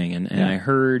self-sufficiency thing, and I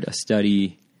heard a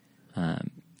study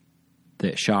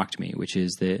that shocked me, which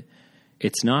is that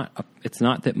it's not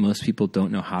that most people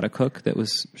don't know how to cook that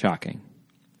was shocking.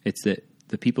 It's that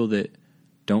the people that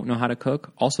don't know how to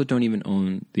cook also don't even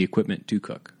own the equipment to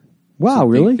cook. Wow, so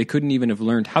really? They couldn't even have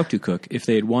learned how to cook if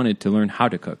they had wanted to learn how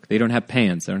to cook. They don't have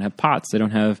pans. They don't have pots. They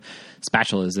don't have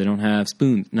spatulas. They don't have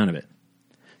spoons. None of it.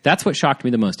 That's what shocked me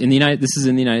the most. This is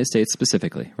in the United States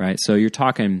specifically, right? So you're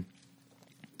talking,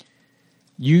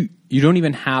 you don't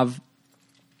even have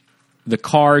the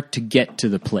car to get to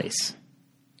the place.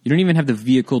 You don't even have the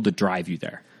vehicle to drive you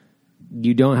there.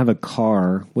 You don't have a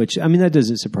car, which, that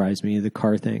doesn't surprise me, the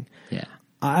car thing. Yeah.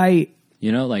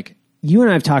 You and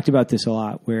I have talked about this a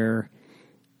lot, where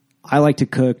I like to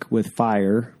cook with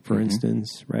fire, for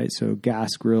instance, right? So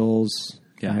gas grills,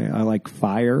 I like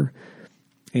fire.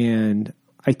 And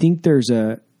I think there's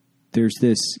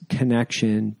this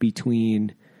connection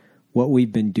between what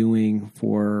we've been doing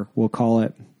for, we'll call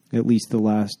it at least the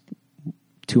last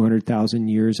 200,000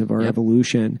 years of our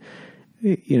evolution.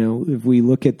 If we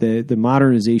look at the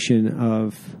modernization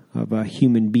of a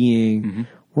human being,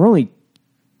 we're only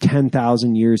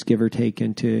 10,000 years, give or take,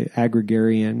 into the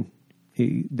agrarian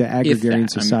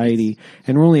society,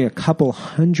 and we're only a couple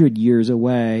hundred years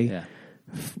away,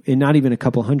 and not even a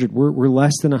couple hundred. We're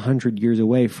less than 100 years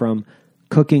away from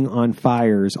cooking on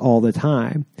fires all the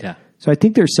time. Yeah. So I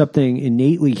think there's something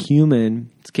innately human.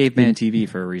 It's caveman TV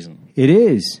for a reason. It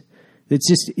is.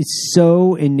 It's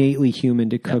so innately human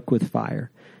to cook with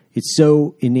fire. It's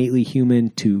so innately human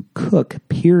to cook,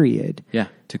 period. Yeah,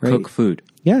 to cook food.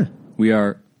 Yeah. We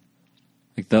are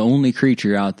the only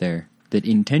creature out there that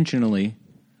intentionally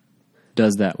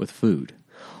does that with food.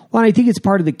 Well, I think it's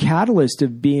part of the catalyst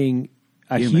of being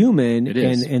a human It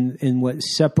is. and what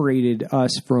separated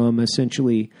us from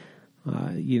essentially,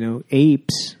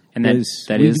 apes. And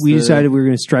we decided we were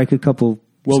going to strike a couple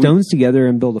stones together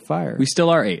and build a fire. We still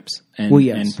are apes. And,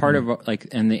 and part of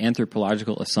and the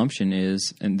anthropological assumption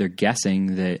is, and they're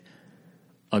guessing that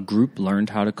a group learned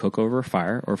how to cook over a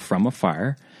fire or from a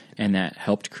fire, and that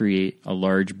helped create a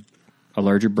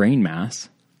larger brain mass.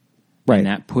 Right. And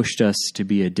that pushed us to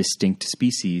be a distinct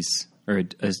species or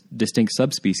a distinct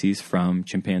subspecies from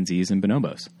chimpanzees and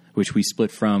bonobos, which we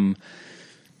split from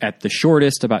at the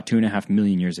shortest about 2.5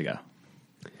 million years ago.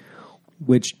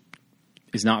 Which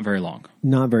is not very long.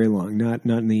 Not very long. Not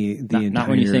in the entire... Not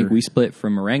when you think we split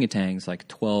from orangutans like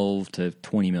 12 to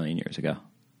 20 million years ago.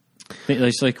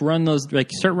 Just run those,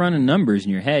 start running numbers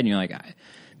in your head, and you're like,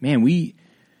 man,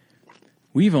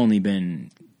 we've only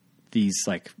been these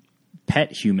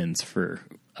pet humans for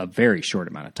a very short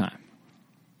amount of time.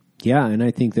 Yeah, and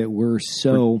I think that we're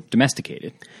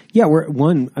domesticated. Yeah,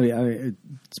 we're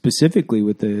specifically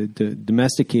with the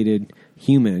domesticated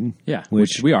human. Yeah,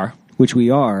 which we are. Which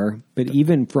we are, but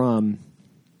even from,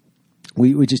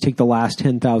 we just take the last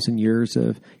 10,000 years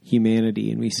of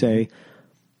humanity and we say,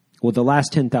 well, the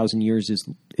last 10,000 years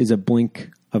is a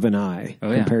blink of an eye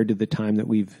compared to the time that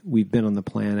we've been on the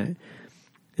planet.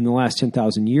 In the last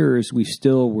 10,000 years, we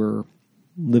still were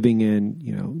living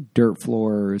in, dirt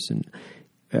floors and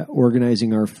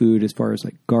organizing our food as far as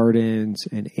gardens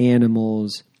and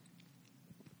animals.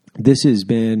 This has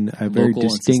been a very local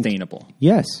distinct, and sustainable.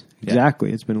 Yes, exactly.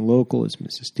 Yeah. It's been local. It's been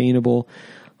sustainable,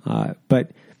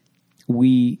 but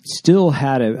we still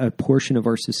had a portion of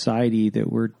our society that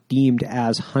were deemed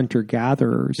as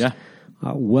hunter-gatherers. Yeah.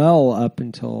 Well up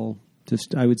until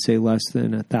just, I would say, less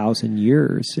than 1,000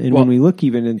 years. And when we look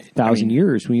even in 1,000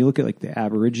 years, when you look at the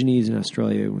Aborigines in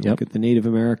Australia, when you look at the Native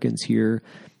Americans here,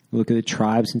 we look at the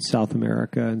tribes in South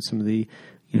America and some of the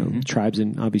tribes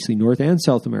in obviously North and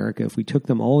South America, if we took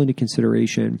them all into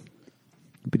consideration,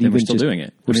 but then even we're still doing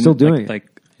it. We're still doing it. Like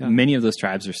many of those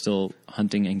tribes are still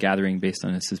hunting and gathering based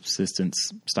on a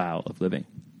subsistence style of living.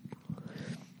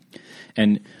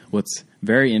 And what's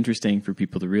very interesting for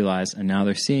people to realize, and now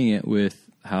they're seeing it with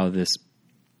how this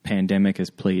pandemic has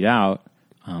played out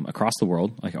across the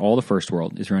world, like all the first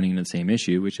world is running into the same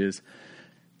issue, which is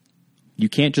you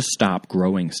can't just stop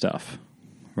growing stuff,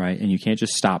 right? And you can't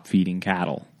just stop feeding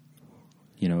cattle.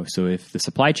 So if the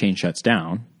supply chain shuts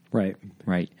down, right,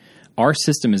 our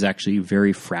system is actually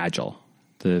very fragile,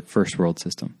 the first world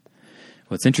system.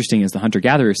 What's interesting is the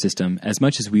hunter-gatherer system, as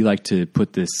much as we like to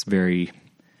put this very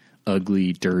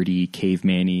ugly, dirty,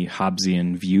 caveman-y,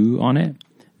 Hobbesian view on it,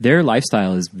 their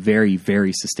lifestyle is very,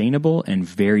 very sustainable and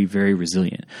very, very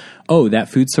resilient. Oh, that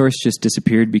food source just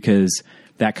disappeared because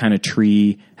that kind of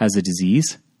tree has a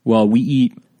disease. Well, we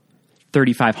eat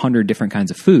 3,500 different kinds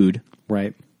of food.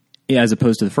 Right. As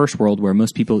opposed to the first world where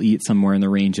most people eat somewhere in the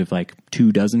range of like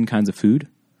 24 kinds of food.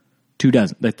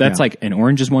 24. That's like an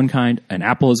orange is one kind, an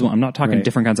apple is one. I'm not talking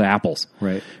different kinds of apples.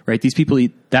 Right. These people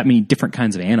eat that many different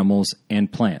kinds of animals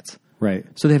and plants. Right.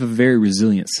 So they have a very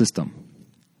resilient system.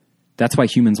 That's why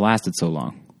humans lasted so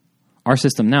long. Our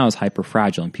system now is hyper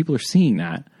fragile, and people are seeing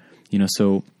that.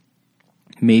 So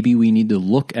maybe we need to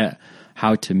look at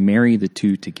how to marry the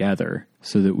two together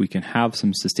so that we can have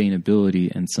some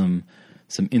sustainability and some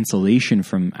insulation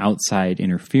from outside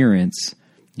interference.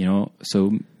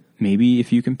 So maybe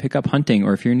if you can pick up hunting,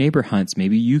 or if your neighbor hunts,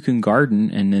 maybe you can garden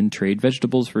and then trade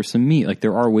vegetables for some meat. Like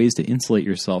there are ways to insulate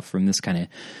yourself from this kind of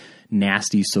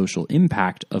nasty social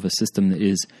impact of a system that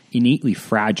is innately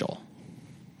fragile.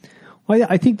 Well,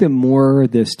 I think the more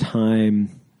this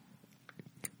time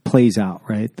plays out,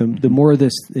 right, the more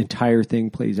this entire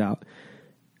thing plays out,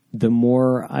 the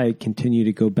more I continue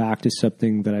to go back to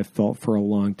something that I've felt for a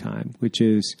long time, which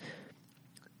is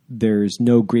there's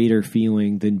no greater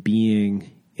feeling than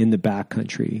being in the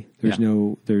backcountry. There's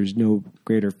no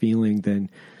greater feeling than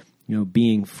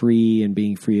being free, and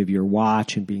being free of your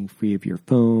watch, and being free of your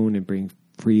phone, and being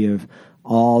free of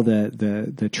all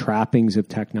the trappings of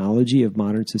technology of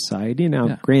modern society.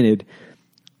 Now, granted,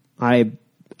 I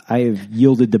have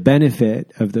yielded the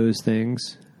benefit of those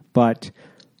things, but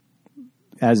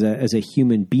as a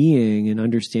human being, and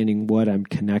understanding what I'm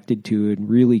connected to, and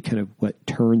really kind of what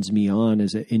turns me on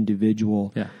as an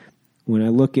individual, when I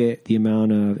look at the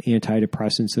amount of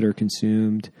antidepressants that are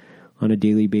consumed on a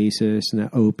daily basis, and the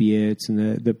opiates,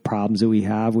 and the problems that we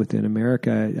have within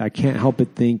America, I can't help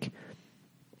but think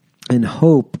and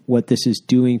hope what this is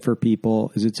doing for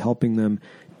people is it's helping them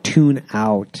tune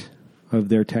out of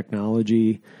their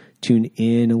technology, tune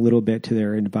in a little bit to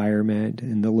their environment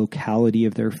and the locality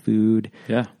of their food.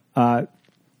 Yeah. And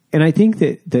I think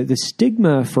that the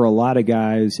stigma for a lot of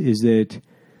guys is that,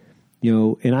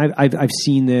 and I've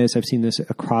seen this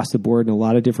across the board in a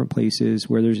lot of different places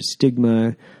where there's a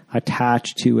stigma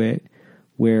attached to it,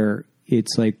 where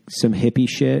it's like some hippie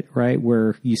shit, right?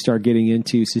 Where you start getting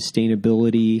into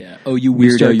sustainability. Yeah. Oh, you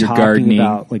weirdo, you're gardening.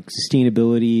 About like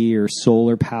sustainability or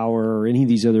solar power or any of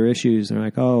these other issues. And they're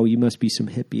like, oh, you must be some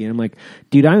hippie. And I'm like,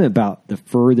 dude, I'm about the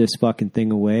furthest fucking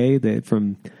thing away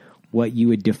from what you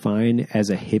would define as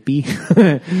a hippie.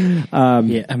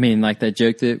 I mean, like that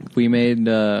joke that we made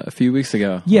a few weeks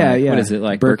ago. Yeah, like, yeah. What is it?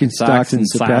 Like Birkenstocks and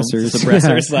suppressors.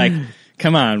 Suppressors. Like,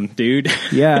 come on, dude.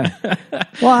 Yeah.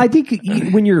 Well, I think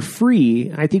when you're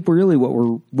free, I think really what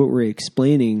we're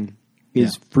explaining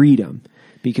is freedom.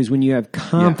 Because when you have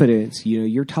confidence,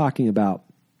 you're talking about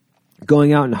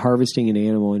going out and harvesting an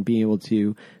animal and being able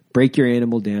to break your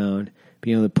animal down,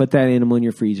 being able to put that animal in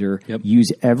your freezer,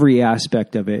 use every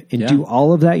aspect of it, and do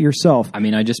all of that yourself. I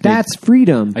mean, that's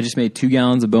freedom. I just made 2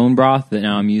 gallons of bone broth that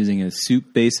now I'm using as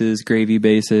soup bases, gravy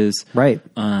bases. Right.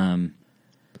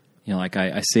 Like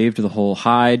I saved the whole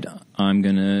hide. I'm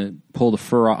going to pull the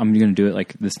fur off. I'm going to do it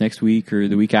like this next week or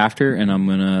the week after, and I'm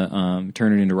going to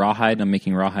turn it into rawhide. I'm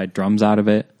making rawhide drums out of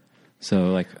it. So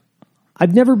like,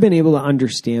 I've never been able to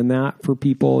understand that for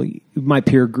people, my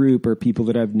peer group or people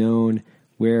that I've known,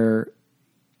 where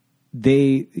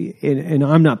and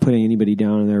I'm not putting anybody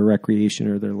down in their recreation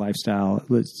or their lifestyle.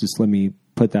 Let me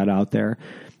put that out there.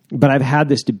 But I've had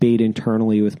this debate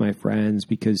internally with my friends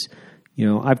because,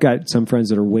 I've got some friends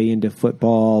that are way into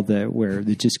football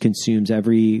that just consumes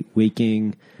every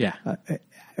waking,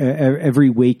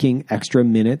 every waking extra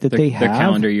minute that they have. Their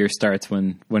calendar year starts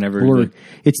whenever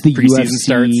it's the preseason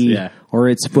UFC starts, or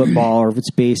it's football, or if it's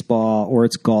baseball, or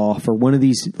it's golf, or one of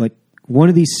these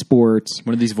sports,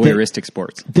 one of these voyeuristic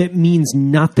sports that means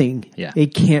nothing. Yeah.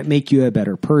 It can't make you a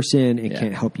better person. It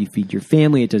can't help you feed your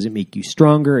family. It doesn't make you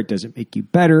stronger. It doesn't make you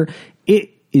better.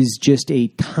 is just a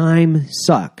time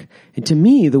suck. And to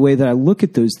me, the way that I look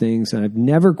at those things, and I've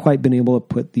never quite been able to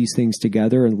put these things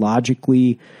together and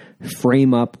logically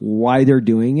frame up why they're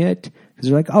doing it, because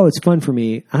they're like, oh, it's fun for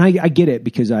me. And I get it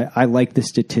because I like the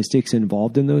statistics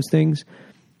involved in those things.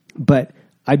 But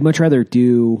I'd much rather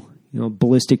do,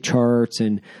 ballistic charts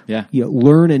and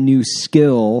learn a new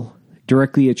skill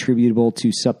directly attributable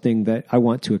to something that I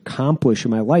want to accomplish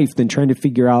in my life than trying to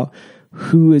figure out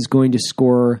who is going to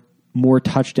score more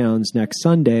touchdowns next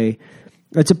Sunday.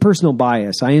 It's a personal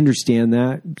bias. I understand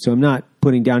that. So I'm not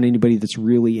putting down anybody that's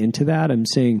really into that. I'm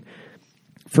saying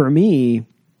for me,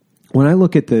 when I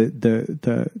look at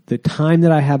the time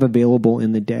that I have available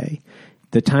in the day,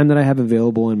 the time that I have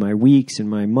available in my weeks and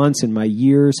my months and my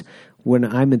years, when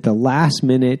I'm at the last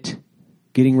minute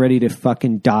getting ready to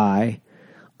fucking die,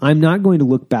 I'm not going to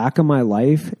look back on my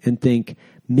life and think,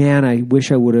 man, I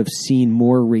wish I would have seen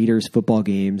more Raiders football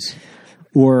games.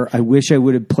 Or I wish I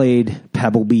would have played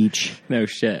Pebble Beach. No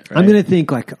shit. Right? I'm going to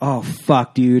think like, oh,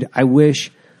 fuck, dude. I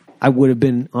wish I would have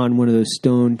been on one of those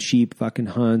stone sheep fucking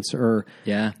hunts. Or,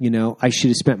 I should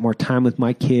have spent more time with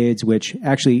my kids, which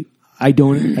actually I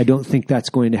don't think that's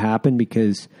going to happen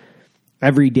because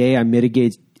every day I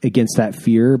mitigate against that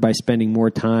fear by spending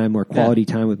more time or quality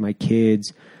time with my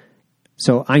kids.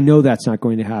 So I know that's not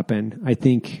going to happen. I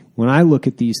think when I look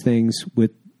at these things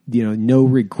with, no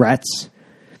regrets,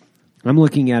 I'm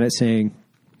looking at it saying,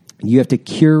 you have to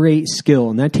curate skill,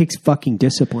 and that takes fucking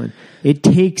discipline. It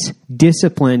takes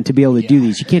discipline to be able to do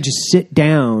these. You can't just sit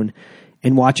down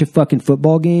and watch a fucking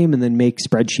football game and then make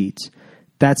spreadsheets.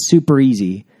 That's super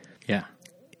easy. Yeah.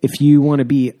 If you want to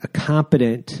be a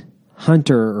competent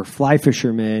hunter or fly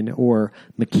fisherman or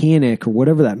mechanic or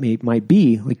whatever that might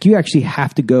be, like you actually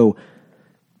have to go.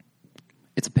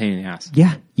 It's a pain in the ass.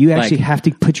 Yeah. You actually have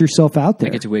to put yourself out there.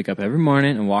 I get to wake up every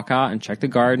morning and walk out and check the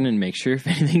garden and make sure if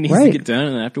anything needs to get done,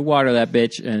 and I have to water that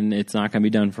bitch, and it's not going to be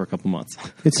done for a couple months.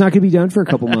 It's not going to be done for a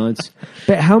couple months.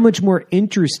 But how much more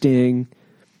interesting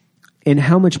and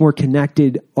how much more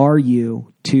connected are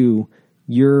you to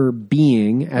your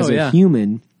being as a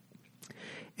human?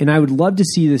 And I would love to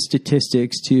see the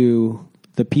statistics to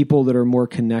the people that are more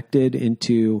connected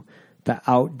into the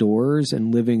outdoors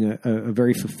and living a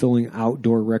very fulfilling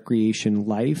outdoor recreation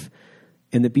life,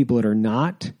 and the people that are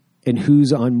not, and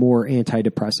who's on more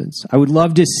antidepressants. I would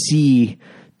love to see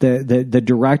the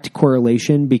direct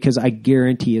correlation because I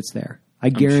guarantee it's there. I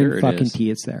guarantee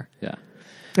it's there. Yeah.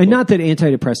 And not that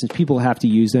antidepressants, people have to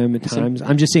use them at times.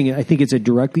 I'm just saying I think it's a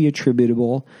directly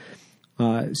attributable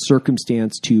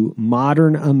circumstance to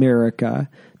modern America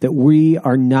that we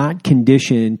are not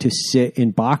conditioned to sit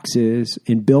in boxes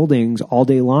in buildings all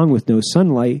day long with no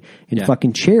sunlight and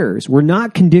fucking chairs. We're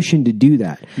not conditioned to do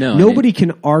that. Nobody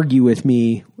can argue with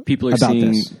me. People are about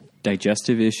seeing this.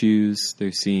 Digestive issues.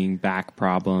 They're seeing back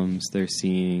problems. They're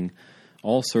seeing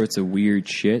all sorts of weird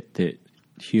shit that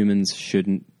humans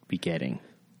shouldn't be getting.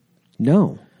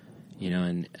 No.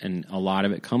 And a lot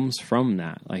of it comes from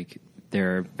that. Like,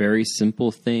 there are very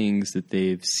simple things that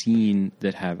they've seen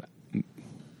that have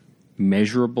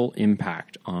measurable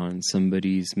impact on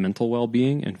somebody's mental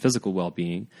well-being and physical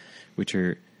well-being, which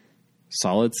are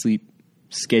solid sleep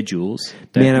schedules.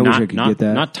 Man, I wish I could get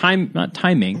that. Not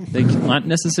timing. Like, not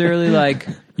necessarily like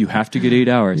you have to get 8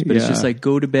 hours, but it's just like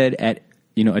go to bed at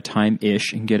a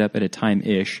time-ish and get up at a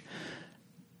time-ish.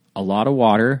 A lot of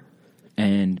water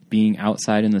and being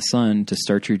outside in the sun to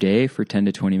start your day for 10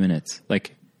 to 20 minutes.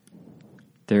 Like,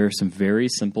 there are some very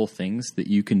simple things that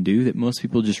you can do that most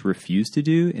people just refuse to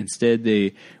do. Instead,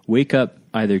 they wake up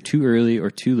either too early or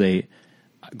too late,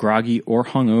 groggy or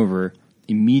hungover,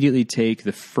 immediately take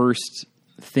the first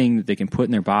thing that they can put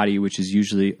in their body, which is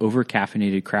usually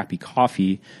over-caffeinated, crappy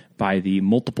coffee by the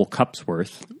multiple cups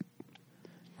worth,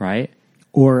 right?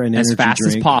 Or an as energy fast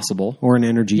drink. as possible. Or an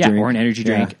energy drink. Yeah, or an energy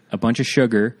drink. A bunch of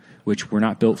sugar, which we're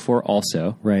not built for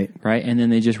also. Right. Right? And then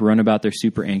they just run about their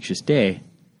super anxious day.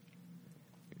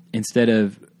 Instead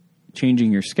of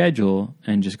changing your schedule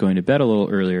and just going to bed a little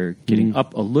earlier, getting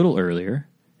up a little earlier,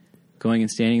 going and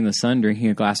standing in the sun, drinking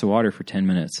a glass of water for 10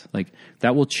 minutes. Like,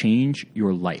 that will change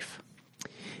your life.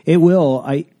 It will.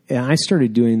 I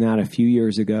started doing that a few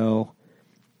years ago.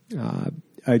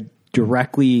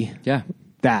 Directly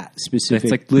that specific.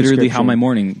 That's like literally how my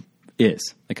morning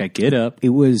is. Like, I get up. It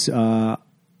was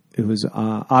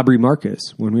Aubrey Marcus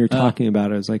when we were talking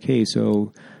about it. I was like, hey,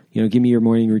 so give me your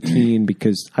morning routine,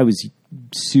 because I was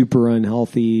super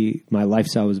unhealthy. My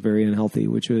lifestyle was very unhealthy,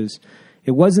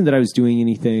 it wasn't that I was doing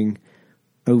anything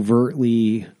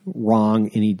overtly wrong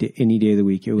any day of the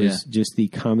week. It was just the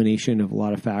combination of a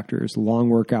lot of factors: long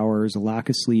work hours, a lack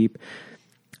of sleep.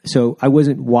 So I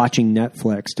wasn't watching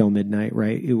Netflix till midnight,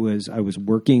 right? I was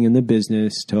working in the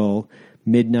business till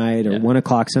midnight or 1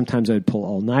 o'clock. Sometimes I'd pull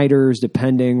all-nighters,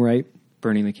 depending, right?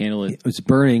 Burning the candle at It was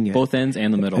burning it. both ends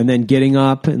and the middle. And then getting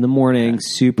up in the morning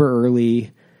super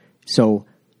early. So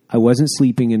I wasn't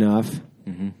sleeping enough.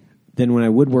 Mm-hmm. Then when I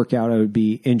would work out, I would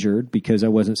be injured because I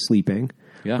wasn't sleeping.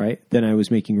 Yeah. Right. Then I was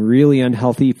making really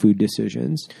unhealthy food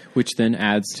decisions. Which then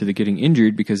adds to the getting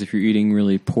injured, because if you're eating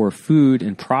really poor food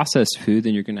and processed food,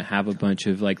 then you're going to have a bunch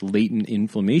of like latent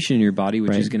inflammation in your body,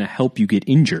 which is going to help you get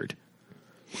injured.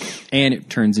 And it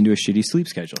turns into a shitty sleep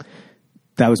schedule.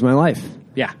 That was my life.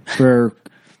 Yeah. For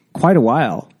quite a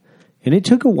while. And it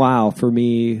took a while for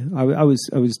me. I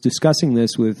was discussing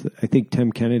this with, I think,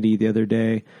 Tim Kennedy the other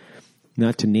day.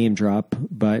 Not to name drop,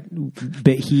 but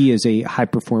he is a high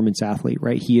performance athlete,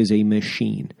 right? He is a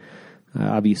machine.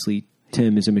 Obviously,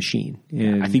 Tim is a machine.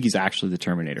 And I think he's actually the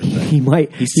Terminator. he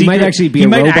might secret- actually be he a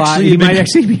might robot. actually He have might been-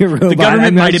 actually be a robot. The government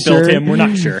I'm not might have built sure. him. We're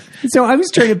not sure. So I was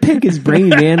trying to pick his brain,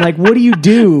 man. Like, what do you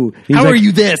do? He's How like- are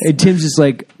you this? And Tim's just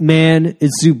like, man,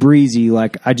 it's super easy.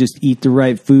 Like, I just eat the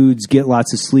right foods, get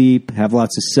lots of sleep, have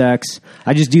lots of sex.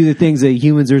 I just do the things that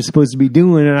humans are supposed to be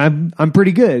doing, and I'm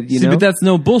pretty good. You See, know, but that's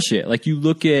no bullshit. Like, you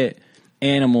look at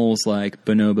animals like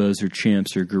bonobos or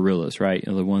chimps or gorillas, right?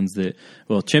 You know, the ones that,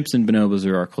 well, chimps and bonobos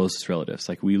are our closest relatives.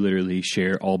 Like, we literally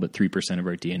share all but 3% of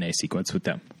our DNA sequence with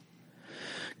them.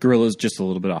 Gorillas, just a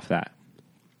little bit off that.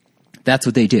 That's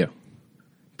what they do.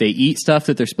 They eat stuff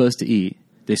that they're supposed to eat.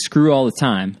 They screw all the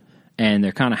time, and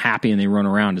they're kind of happy, and they run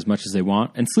around as much as they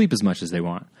want and sleep as much as they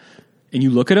want. And you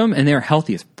look at them, and they're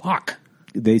healthy as fuck.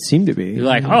 they seem to be. You're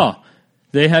like, oh,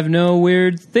 they have no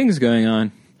weird things going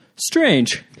on.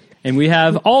 Strange. And we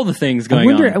have all the things going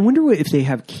I on. wonder if they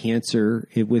have cancer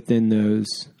within those.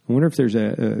 I wonder if there's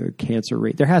a cancer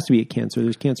rate. There has to be a cancer.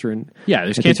 There's cancer in Yeah,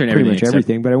 there's I think, cancer in pretty everything much except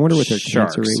everything. But I wonder what their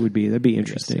sharks. cancer rate would be. That'd be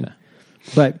interesting. yeah.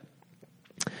 But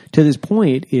to this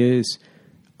point is,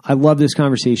 I love this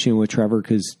conversation with Trevor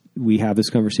because we have this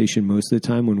conversation most of the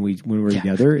time when we're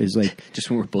together. Is like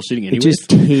Just when we're bullshitting it anyways. just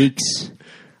takes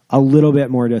a little bit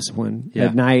more discipline. Yeah.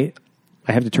 At night,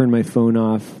 I have to turn my phone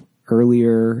off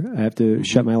earlier. I have to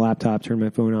shut my laptop, turn my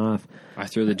phone off. I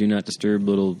throw the do not disturb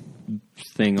little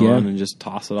thing Yeah. on and just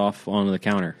toss it off onto the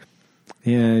counter.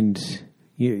 And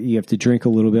you have to drink a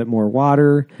little bit more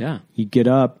water. Yeah. You get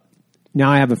up. Now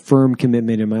I have a firm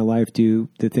commitment in my life to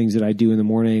the things that I do in the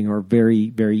morning are very,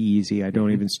 very easy. I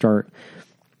don't even start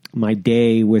my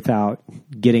day without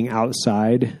getting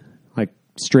outside like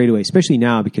straight away, especially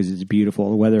now because it's beautiful.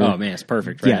 The weather. Oh, man, it's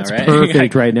perfect right now, it's right?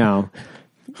 perfect right now.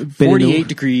 But 48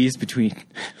 degrees between...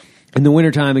 in the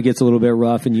wintertime, it gets a little bit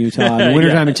rough in Utah. In the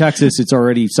wintertime in Texas, it's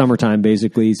already summertime,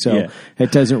 basically, so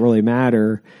it doesn't really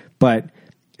matter. But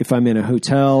if I'm in a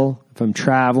hotel, if I'm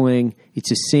traveling, it's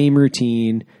the same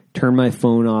routine. Turn my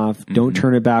phone off. Don't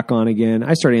turn it back on again.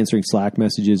 I start answering Slack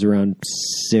messages around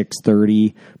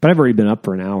 6:30, but I've already been up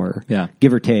for an hour. Yeah.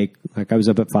 Give or take. Like, I was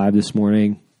up at 5 this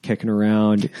morning, kicking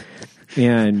around,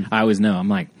 and I always know. I'm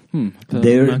like,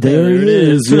 there it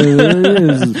is. There it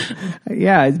is.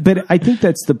 Yeah, but I think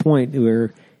that's the point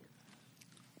where,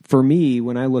 for me,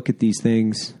 when I look at these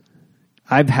things,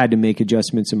 I've had to make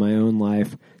adjustments in my own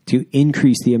life to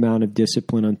increase the amount of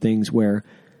discipline on things where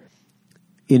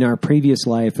in our previous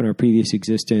life, in our previous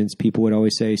existence, people would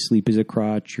always say sleep is a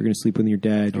crutch. You're going to sleep when you're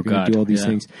dead. You're going to do all these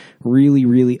things. Really,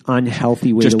 really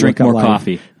unhealthy way Just to drink look at more life.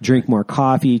 coffee. Drink more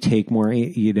coffee. Take more,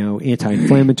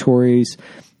 anti-inflammatories.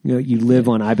 You live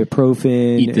on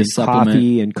ibuprofen Eat and this supplement.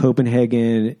 coffee and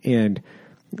Copenhagen, and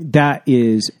that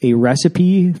is a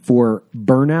recipe for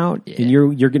burnout. And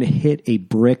you're going to hit a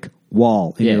brick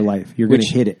wall in your life. You're going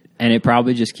to hit it. And it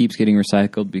probably just keeps getting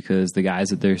recycled because the guys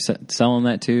that they're selling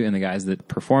that to and the guys that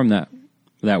perform that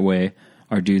way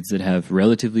are dudes that have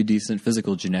relatively decent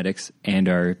physical genetics and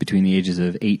are between the ages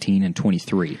of 18 and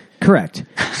 23. Correct.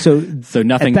 So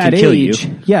nothing at that can kill age,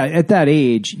 you. Yeah, at that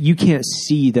age, you can't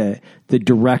see the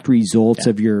direct results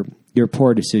of your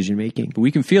poor decision making. But we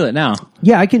can feel it now.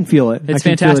 Yeah, I can feel it. It's I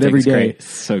can fantastic. feel it every It's day. great. It's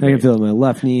so I great. can feel it in my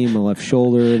left knee, my left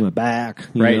shoulder, my back,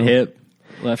 Right hip,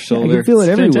 left shoulder. I can feel it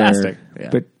It's everywhere. Fantastic. Yeah.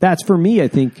 But that's, for me, I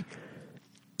think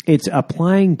it's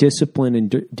applying discipline in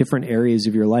different areas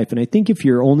of your life. And I think if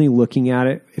you're only looking at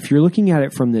it, if you're looking at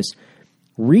it from this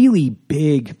really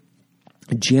big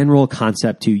general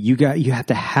concept to you have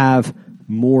to have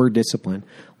more discipline.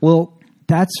 Well,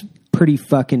 that's pretty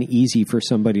fucking easy for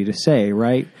somebody to say,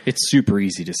 right? It's super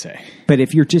easy to say. But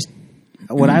if you're just,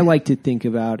 what I like to think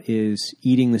about is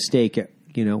eating the steak at,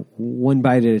 one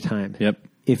bite at a time. Yep.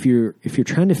 If you're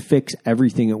trying to fix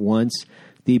everything at once,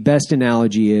 the best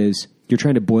analogy is you're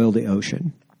trying to boil the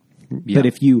ocean. Yeah. But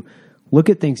if you look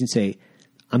at things and say,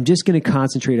 I'm just going to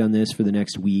concentrate on this for the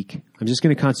next week. I'm just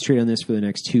going to concentrate on this for the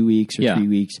next 2 weeks or 3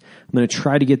 weeks. I'm going to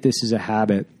try to get this as a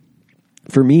habit.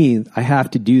 For me, I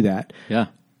have to do that. Yeah.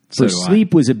 So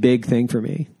sleep was a big thing for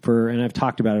me. And I've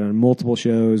talked about it on multiple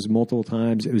shows, multiple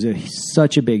times. It was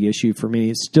such a big issue for me.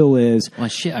 It still is. Well,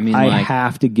 shit. I mean, I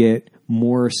have to get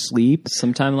more sleep.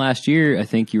 Sometime last year, I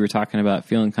think you were talking about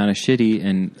feeling kind of shitty,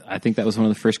 and I think that was one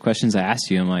of the first questions I asked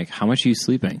you. I'm like, how much are you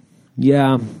sleeping?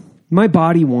 Yeah. My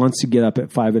body wants to get up at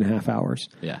 5.5 hours.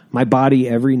 Yeah. My body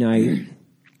every night,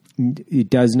 it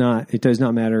does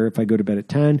not matter if I go to bed at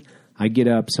 10. I get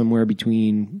up somewhere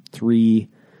between 3,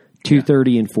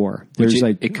 2:30 and 4. There's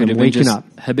it could have been just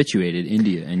habituated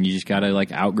into you, and you just got to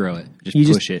like outgrow it.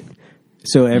 Just push it.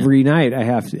 So every night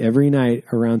every night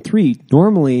around 3.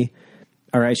 Normally,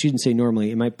 or I shouldn't say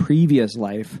normally, in my previous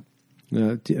life,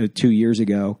 2 years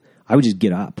ago, I would just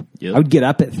get up. Yep. I would get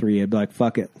up at 3. I'd be like,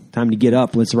 fuck it. Time to get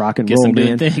up. Let's rock and roll, some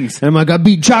man. good things. And I'm like, I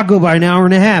beat Chaco by an hour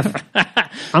and a half.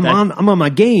 I'm on my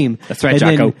game. That's right, and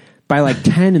Chaco. Then by like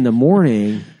 10 in the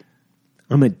morning,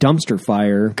 I'm at dumpster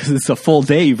fire. Because it's a full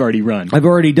day you've already run. I've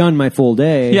already done my full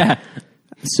day. Yeah.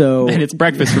 So And it's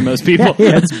breakfast for most people.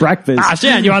 yeah, it's breakfast.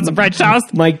 Shit, you want some French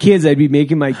toast? I'd be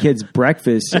making my kids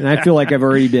breakfast, and I feel like I've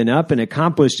already been up and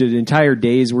accomplished an entire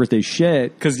day's worth of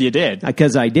shit. Because you did.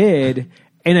 Because I did.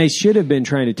 And I should have been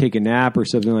trying to take a nap or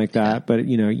something like that. But,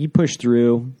 you push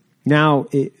through. Now,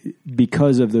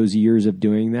 because of those years of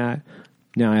doing that,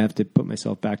 now I have to put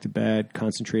myself back to bed,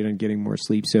 concentrate on getting more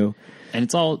sleep. And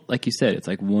it's all, like you said, it's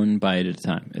like one bite at a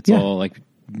time. It's all like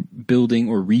building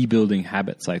or rebuilding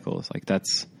habit cycles. Like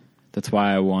that's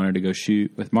why I wanted to go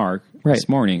shoot with Mark this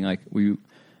morning. Like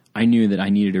I knew that I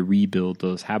needed to rebuild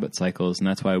those habit cycles, and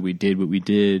that's why we did what we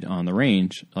did on the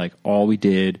range. Like all we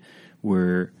did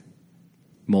were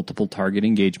multiple target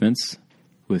engagements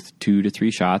with 2 to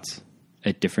 3 shots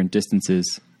at different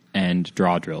distances and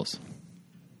draw drills.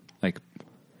 Like,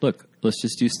 look, let's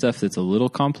just do stuff that's a little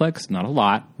complex, not a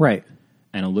lot. Right.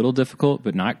 And a little difficult,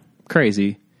 but not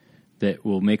crazy, that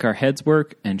will make our heads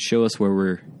work and show us where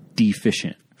we're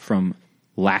deficient from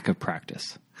lack of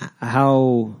practice.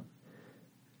 How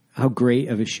great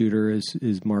of a shooter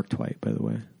is Mark Twight, by the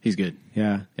way? He's good.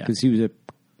 Yeah. Because he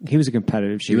was a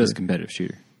competitive shooter. He was a competitive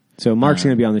shooter. So Mark's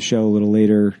going to be on the show a little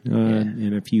later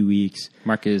in a few weeks.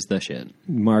 Mark is the shit.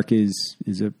 Mark is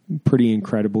a pretty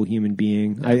incredible human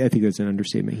being. I think that's an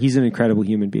understatement. He's an incredible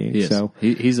human being. He is. So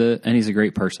he's a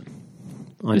great person.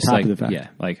 On top of the fact, yeah,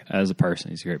 like as a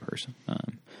person, he's a great person.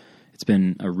 It's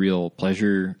been a real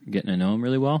pleasure getting to know him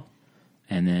really well,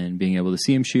 and then being able to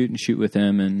see him shoot and shoot with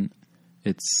him, and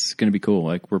it's going to be cool.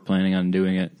 Like we're planning on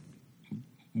doing it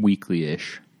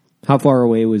weekly-ish. How far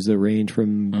away was the range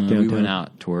from downtown? We went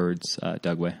out towards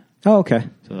Dugway. Oh, okay.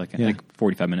 So like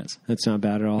 45 minutes. That's not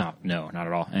bad at all. No, not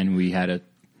at all. And we had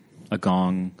a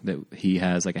gong that he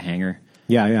has, like a hanger.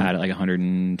 Yeah. Had like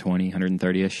 120,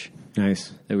 130-ish.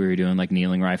 Nice. That we were doing like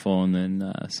kneeling rifle and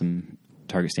then some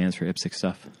target stands for IPSC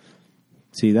stuff.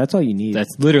 See, that's all you need.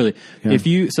 That's literally if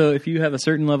you have a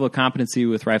certain level of competency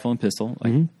with rifle and pistol,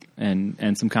 like,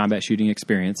 and some combat shooting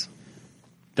experience,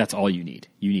 that's all you need.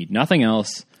 You need nothing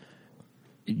else.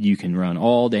 You can run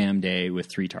all damn day with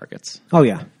 3 targets. Oh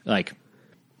yeah, like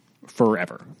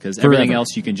forever. Because everything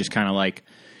else you can just kind of like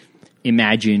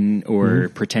imagine or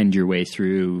pretend your way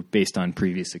through based on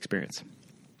previous experience.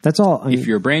 That's all. If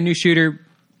you're a brand new shooter,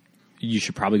 you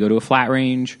should probably go to a flat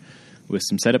range with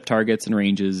some setup targets and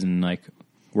ranges and like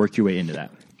work your way into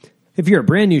that. If you're a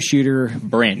brand new shooter,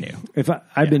 brand new. If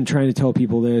I've been trying to tell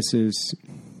people this is,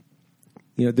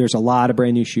 there's a lot of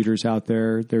brand new shooters out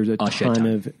there. There's a ton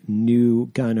of new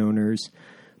gun owners.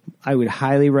 I would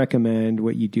highly recommend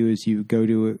what you do is you go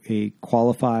to a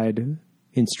qualified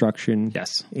instruction.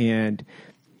 Yes. And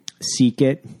seek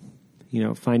it.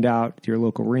 Find out your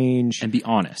local range. And be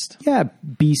honest. Yeah,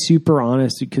 be super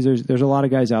honest because there's a lot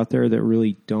of guys out there that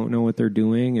really don't know what they're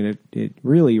doing. And it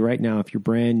really, right now, if you're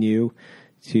brand new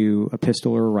to a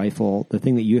pistol or a rifle, the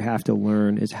thing that you have to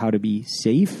learn is how to be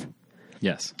safe.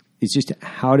 Yes. It's just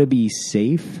how to be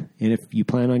safe. And if you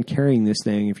plan on carrying this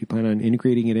thing, if you plan on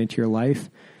integrating it into your life,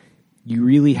 you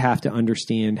really have to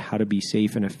understand how to be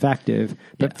safe and effective.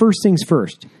 But first things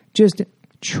first, just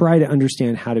try to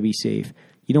understand how to be safe.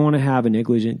 You don't want to have a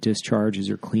negligent discharge as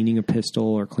you're cleaning a pistol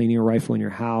or cleaning a rifle in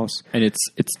your house. And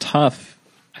it's tough,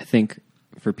 I think,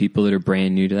 for people that are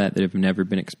brand new to that have never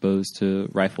been exposed to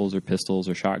rifles or pistols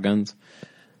or shotguns,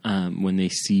 when they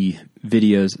see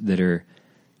videos that are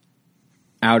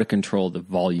out of control, the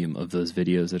volume of those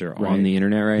videos that are on the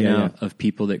internet right now of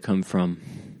people that come from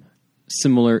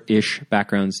similar-ish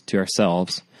backgrounds to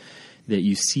ourselves that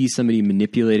you see somebody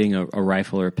manipulating a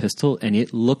rifle or a pistol, and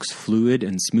it looks fluid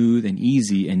and smooth and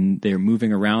easy, and they're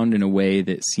moving around in a way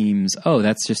that seems, oh,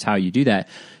 that's just how you do that.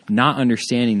 Not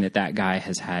understanding that that guy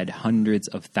has had hundreds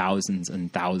of thousands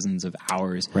and thousands of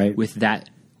hours with that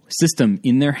system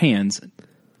in their hands,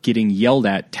 getting yelled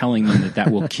at, telling them that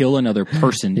that will kill another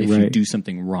person if you do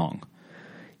something wrong.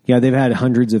 Yeah, they've had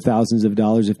hundreds of thousands of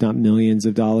dollars, if not millions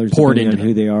of dollars, poured into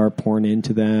who they are, poured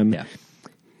into them. Yeah.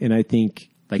 And I think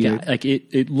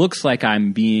it looks like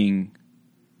I'm being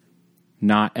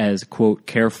not as, quote,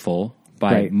 careful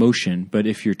by motion, but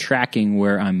if you're tracking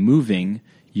where I'm moving,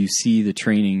 you see the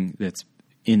training that's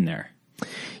in there.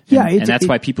 Yeah, and that's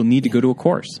why people need to go to a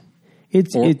course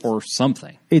or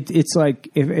something. It's like,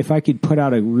 if I could put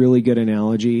out a really good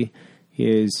analogy,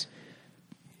 is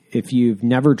if you've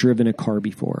never driven a car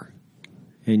before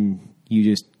and you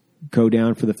just go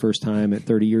down for the first time at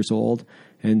 30 years old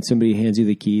and somebody hands you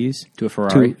the keys to a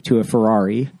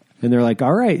Ferrari, and they're like,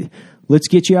 all right, let's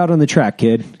get you out on the track,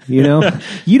 kid. You know,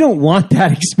 you don't want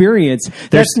that experience.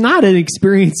 That's not an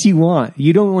experience you want.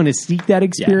 You don't want to seek that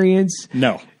experience. Yeah.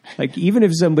 No. Like, even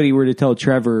if somebody were to tell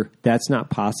Trevor that's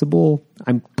not possible,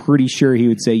 I'm pretty sure he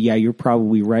would say, yeah, you're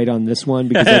probably right on this one,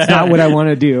 because that's not what I want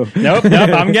to do. Nope,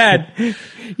 I'm good.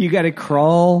 You got to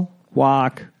crawl,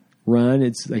 walk, run.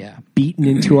 It's like beaten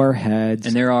into our heads.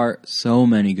 And there are so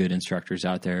many good instructors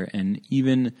out there. And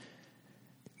even,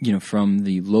 from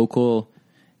the local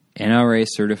NRA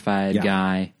certified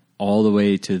guy all the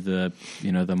way to the,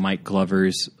 the Mike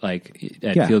Glovers, like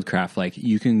at Fieldcraft, like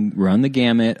you can run the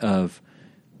gamut of,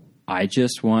 I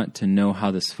just want to know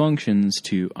how this functions,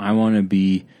 to I want to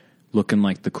be looking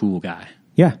like the cool guy.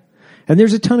 Yeah. And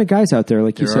there's a ton of guys out there,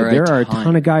 like you said. There are a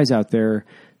ton of guys out there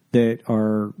that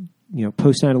are,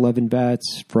 post 9/11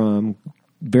 vets from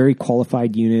very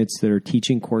qualified units that are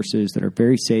teaching courses that are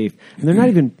very safe. And they're not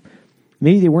even,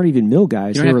 maybe they weren't even MIL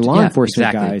guys. They were law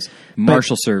enforcement guys.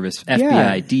 Marshal Service,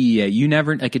 FBI, DEA, you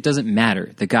never, it doesn't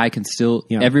matter. The guy can still,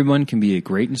 everyone can be a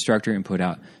great instructor and put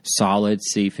out solid,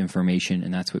 safe information,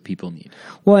 and that's what people need.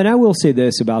 Well, and I will say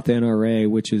this about the NRA,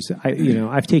 which is,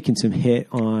 I've taken some hits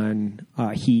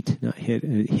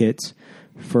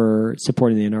for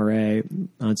supporting the NRA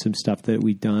on some stuff that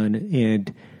we've done.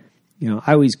 And,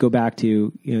 I always go back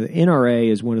to, the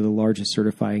NRA is one of the largest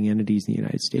certifying entities in the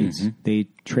United States. Mm-hmm. They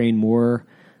train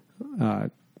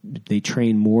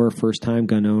more first-time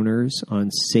gun owners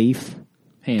on safe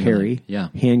carry,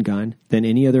 handgun, than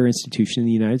any other institution in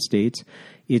the United States.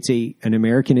 It's an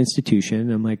American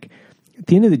institution. I'm like, at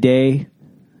the end of the day,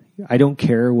 I don't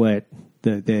care what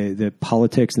the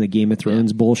politics and the Game of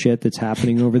Thrones bullshit that's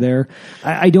happening over there.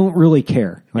 I don't really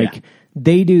care. Like,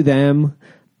 they do them.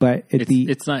 But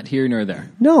it's not here nor there.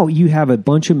 No, you have a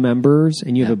bunch of members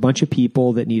and you have a bunch of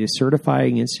people that need a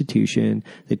certifying institution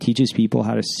that teaches people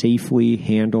how to safely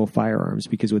handle firearms.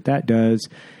 Because what that does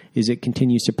is it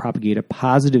continues to propagate a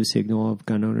positive signal of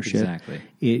gun ownership. Exactly.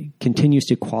 It continues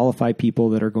to qualify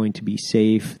people that are going to be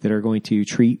safe, that are going to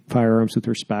treat firearms with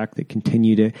respect, that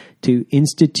continue to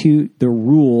institute the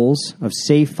rules of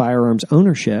safe firearms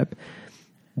ownership.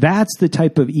 That's the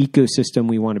type of ecosystem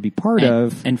we want to be part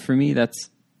of. And for me, that's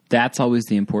always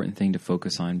the important thing to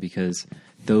focus on, because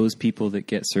those people that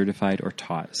get certified or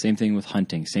taught, same thing with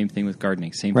hunting, same thing with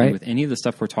gardening, same thing with any of the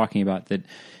stuff we're talking about that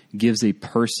gives a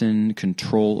person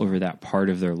control over that part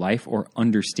of their life, or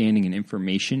understanding and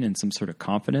information and some sort of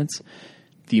confidence.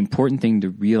 The important thing to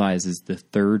realize is the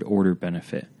third order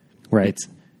benefit. Right. It's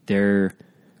their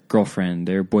girlfriend,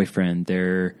 their boyfriend,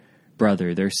 their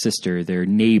brother, their sister, their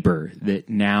neighbor that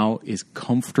now is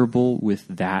comfortable with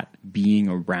that being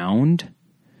around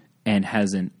and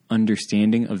has an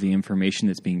understanding of the information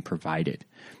that's being provided,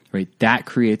 right? That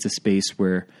creates a space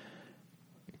where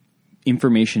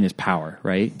information is power,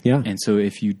 right? Yeah. And so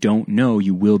if you don't know,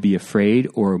 you will be afraid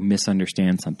or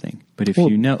misunderstand something. But if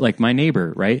you know, like my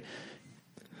neighbor, right?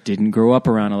 Didn't grow up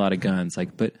around a lot of guns,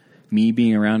 but me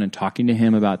being around and talking to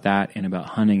him about that and about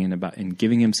hunting and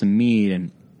giving him some meat,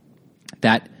 and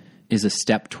that is a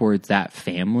step towards that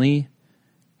family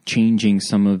changing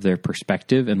some of their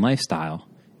perspective and lifestyle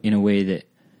in a way that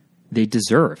they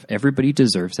deserve. Everybody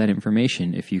deserves that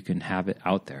information if you can have it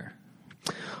out there.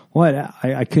 Well,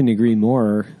 I couldn't agree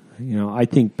more. I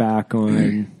think back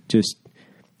on just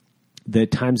the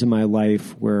times in my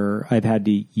life where I've had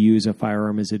to use a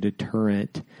firearm as a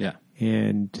deterrent. Yeah.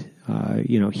 And,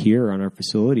 here on our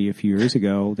facility a few years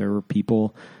ago, there were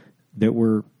people that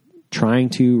were trying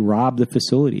to rob the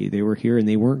facility. They were here and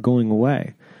they weren't going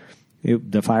away.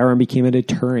 The firearm became a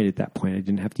deterrent at that point. I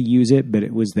didn't have to use it, but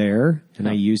it was there, and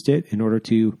I used it in order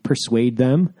to persuade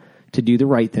them to do the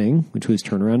right thing, which was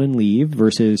turn around and leave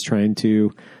versus trying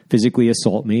to physically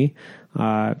assault me.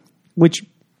 which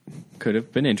Could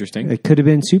have been interesting. it could have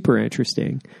been super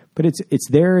interesting. But it's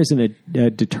there as a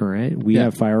deterrent. We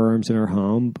have firearms in our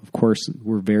home. Of course,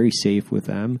 we're very safe with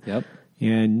them. Yep.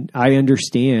 And I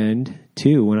understand,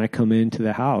 too, when I come into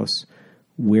the house,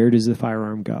 where does the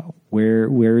firearm go?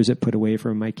 Where is it put away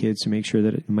from my kids to make sure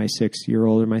that my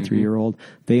 6-year-old or my 3-year-old,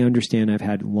 they understand I've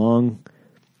had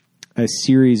a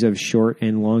series of short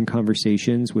and long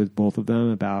conversations with both of them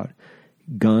about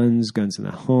guns in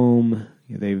the home.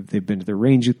 They've been to the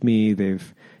range with me. They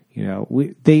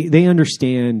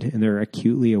understand and they're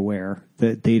acutely aware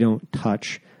that they don't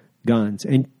touch guns.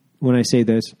 And when I say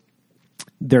this,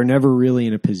 they're never really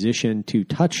in a position to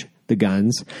touch the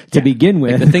guns to begin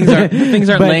with. Like the things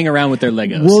aren't laying around with their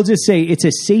Legos. We'll just say it's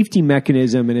a safety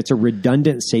mechanism, and it's a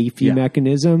redundant safety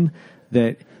mechanism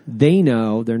that they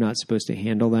know they're not supposed to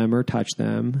handle them or touch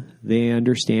them. They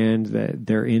understand that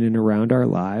they're in and around our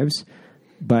lives.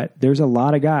 But there's a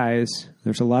lot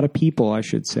of people, I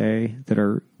should say, that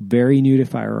are very new to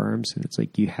firearms. And it's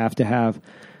like you have to have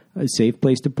a safe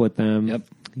place to put them. Yep.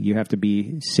 You have to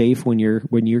be safe when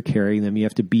you're carrying them. You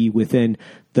have to be within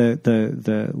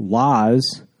the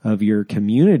laws of your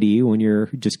community when you're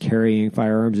just carrying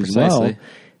firearms as well.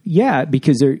 Yeah,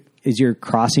 because as you're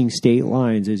crossing state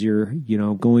lines, as you're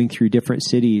going through different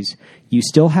cities, you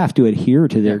still have to adhere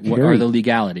to their What carry. are the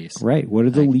legalities? Right. What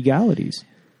are the legalities?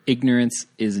 Ignorance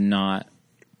is not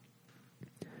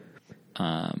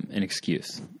an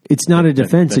excuse. It's not a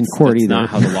defense in court that's either. Not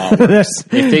how the law works.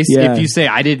 If you say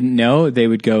I didn't know, they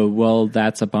would go, well,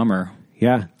 that's a bummer.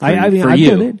 Yeah, I've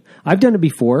done it. I've done it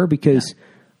before because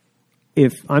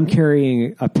if I'm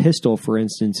carrying a pistol, for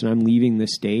instance, and I'm leaving the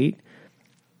state,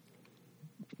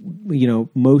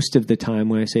 most of the time,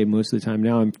 when I say most of the time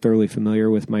now, I'm fairly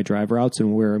familiar with my drive routes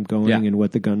and where I'm going and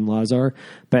what the gun laws are.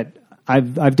 But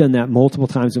I've done that multiple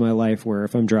times in my life where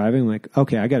if I'm driving, I'm like,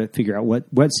 okay, I got to figure out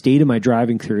what state am I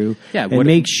driving through and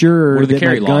make sure that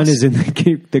my gun is in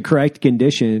the correct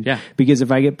condition. Yeah. Because if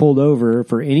I get pulled over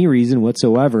for any reason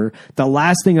whatsoever, the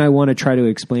last thing I want to try to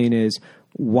explain is,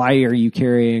 why are you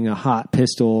carrying a hot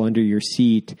pistol under your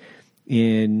seat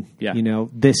in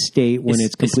this state when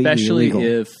it's completely illegal?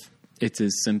 Especially if it's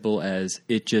as simple as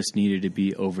it just needed to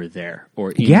be over there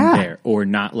or in there or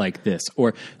not like this,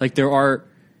 or like there are.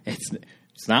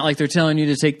 It's not like they're telling you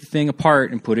to take the thing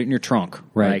apart and put it in your trunk.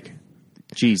 Right. Like,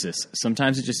 Jesus.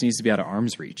 Sometimes it just needs to be out of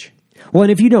arm's reach. Well,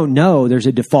 and if you don't know, there's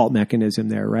a default mechanism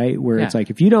there, right? Where it's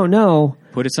like, if you don't know,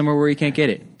 put it somewhere where you can't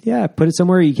get it. Yeah, put it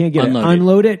somewhere you can't get it.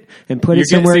 Unload it and put it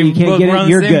somewhere you can't get it.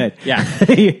 You're good. Yeah.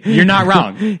 You're not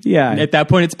wrong. Yeah. At that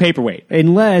point, it's paperweight.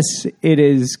 Unless it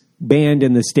is banned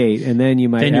in the state, and then you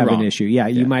might have an issue. Yeah,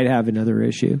 you might have another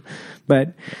issue.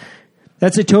 But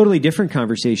that's a totally different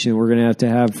conversation we're going to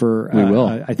have for,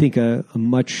 I think, a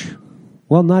much,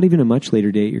 well, not even a much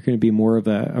later date. You're going to be more of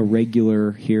a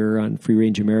regular here on Free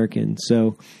Range American.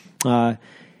 So I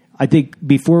think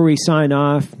before we sign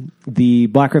off, the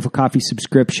Black Rifle Coffee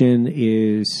subscription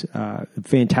is a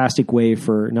fantastic way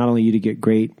for not only you to get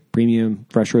great premium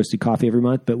fresh roasted coffee every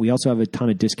month, but we also have a ton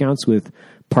of discounts with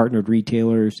partnered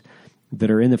retailers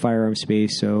that are in the firearm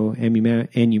space. So ammo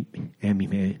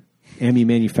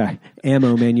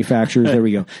manufacturers. There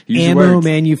we go. Ammo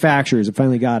manufacturers. I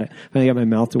finally got it. Finally got my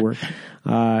mouth to work.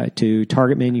 To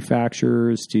target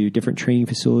manufacturers, to different training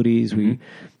facilities.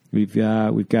 We've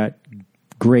got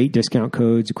great discount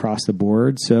codes across the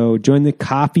board. So join the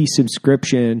coffee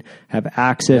subscription, have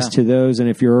access to those. And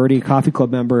if you're already a Coffee Club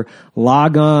member,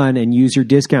 log on and use your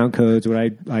discount codes.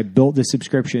 I built the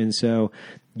subscription, so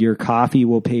your coffee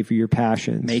will pay for your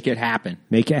passions. Make it happen.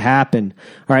 Make it happen.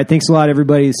 All right. Thanks a lot,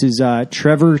 everybody. This is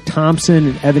Trevor Thompson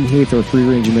and Evan Hafer, Free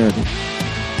Range American.